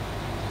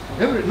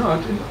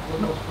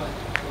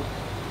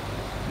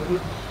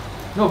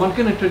 No, one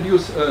can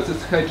introduce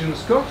this high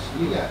genus curves.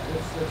 Yeah,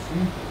 that's the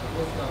input.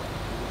 What's that?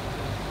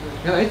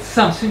 Yeah, it's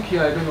something,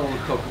 yeah, I don't know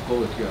how to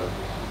call it, yeah.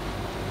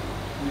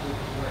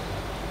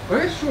 Oh,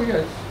 yeah, sure, yeah,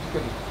 it's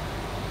kind of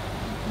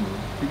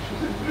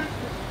pictures.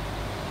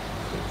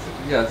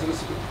 Yeah,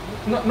 there's,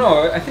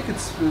 no, I think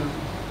it's,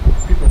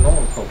 people know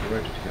how to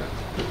write it here.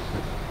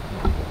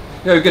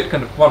 Yeah, you get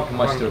kind of quantum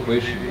master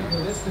equation. Yeah.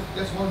 No, that's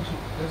 1, 2,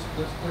 that's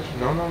question.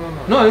 No.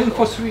 No, even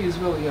for 3 as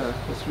well, yeah,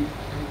 for 3.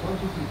 1,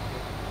 2, 3.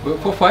 But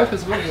for 5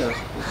 as well, yeah.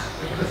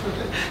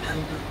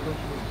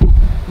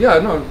 Yeah,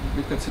 no,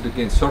 we consider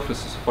again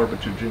surfaces of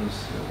arbitrary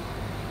genus.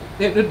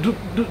 Yeah,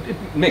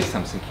 it makes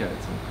something, yeah,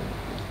 it's okay.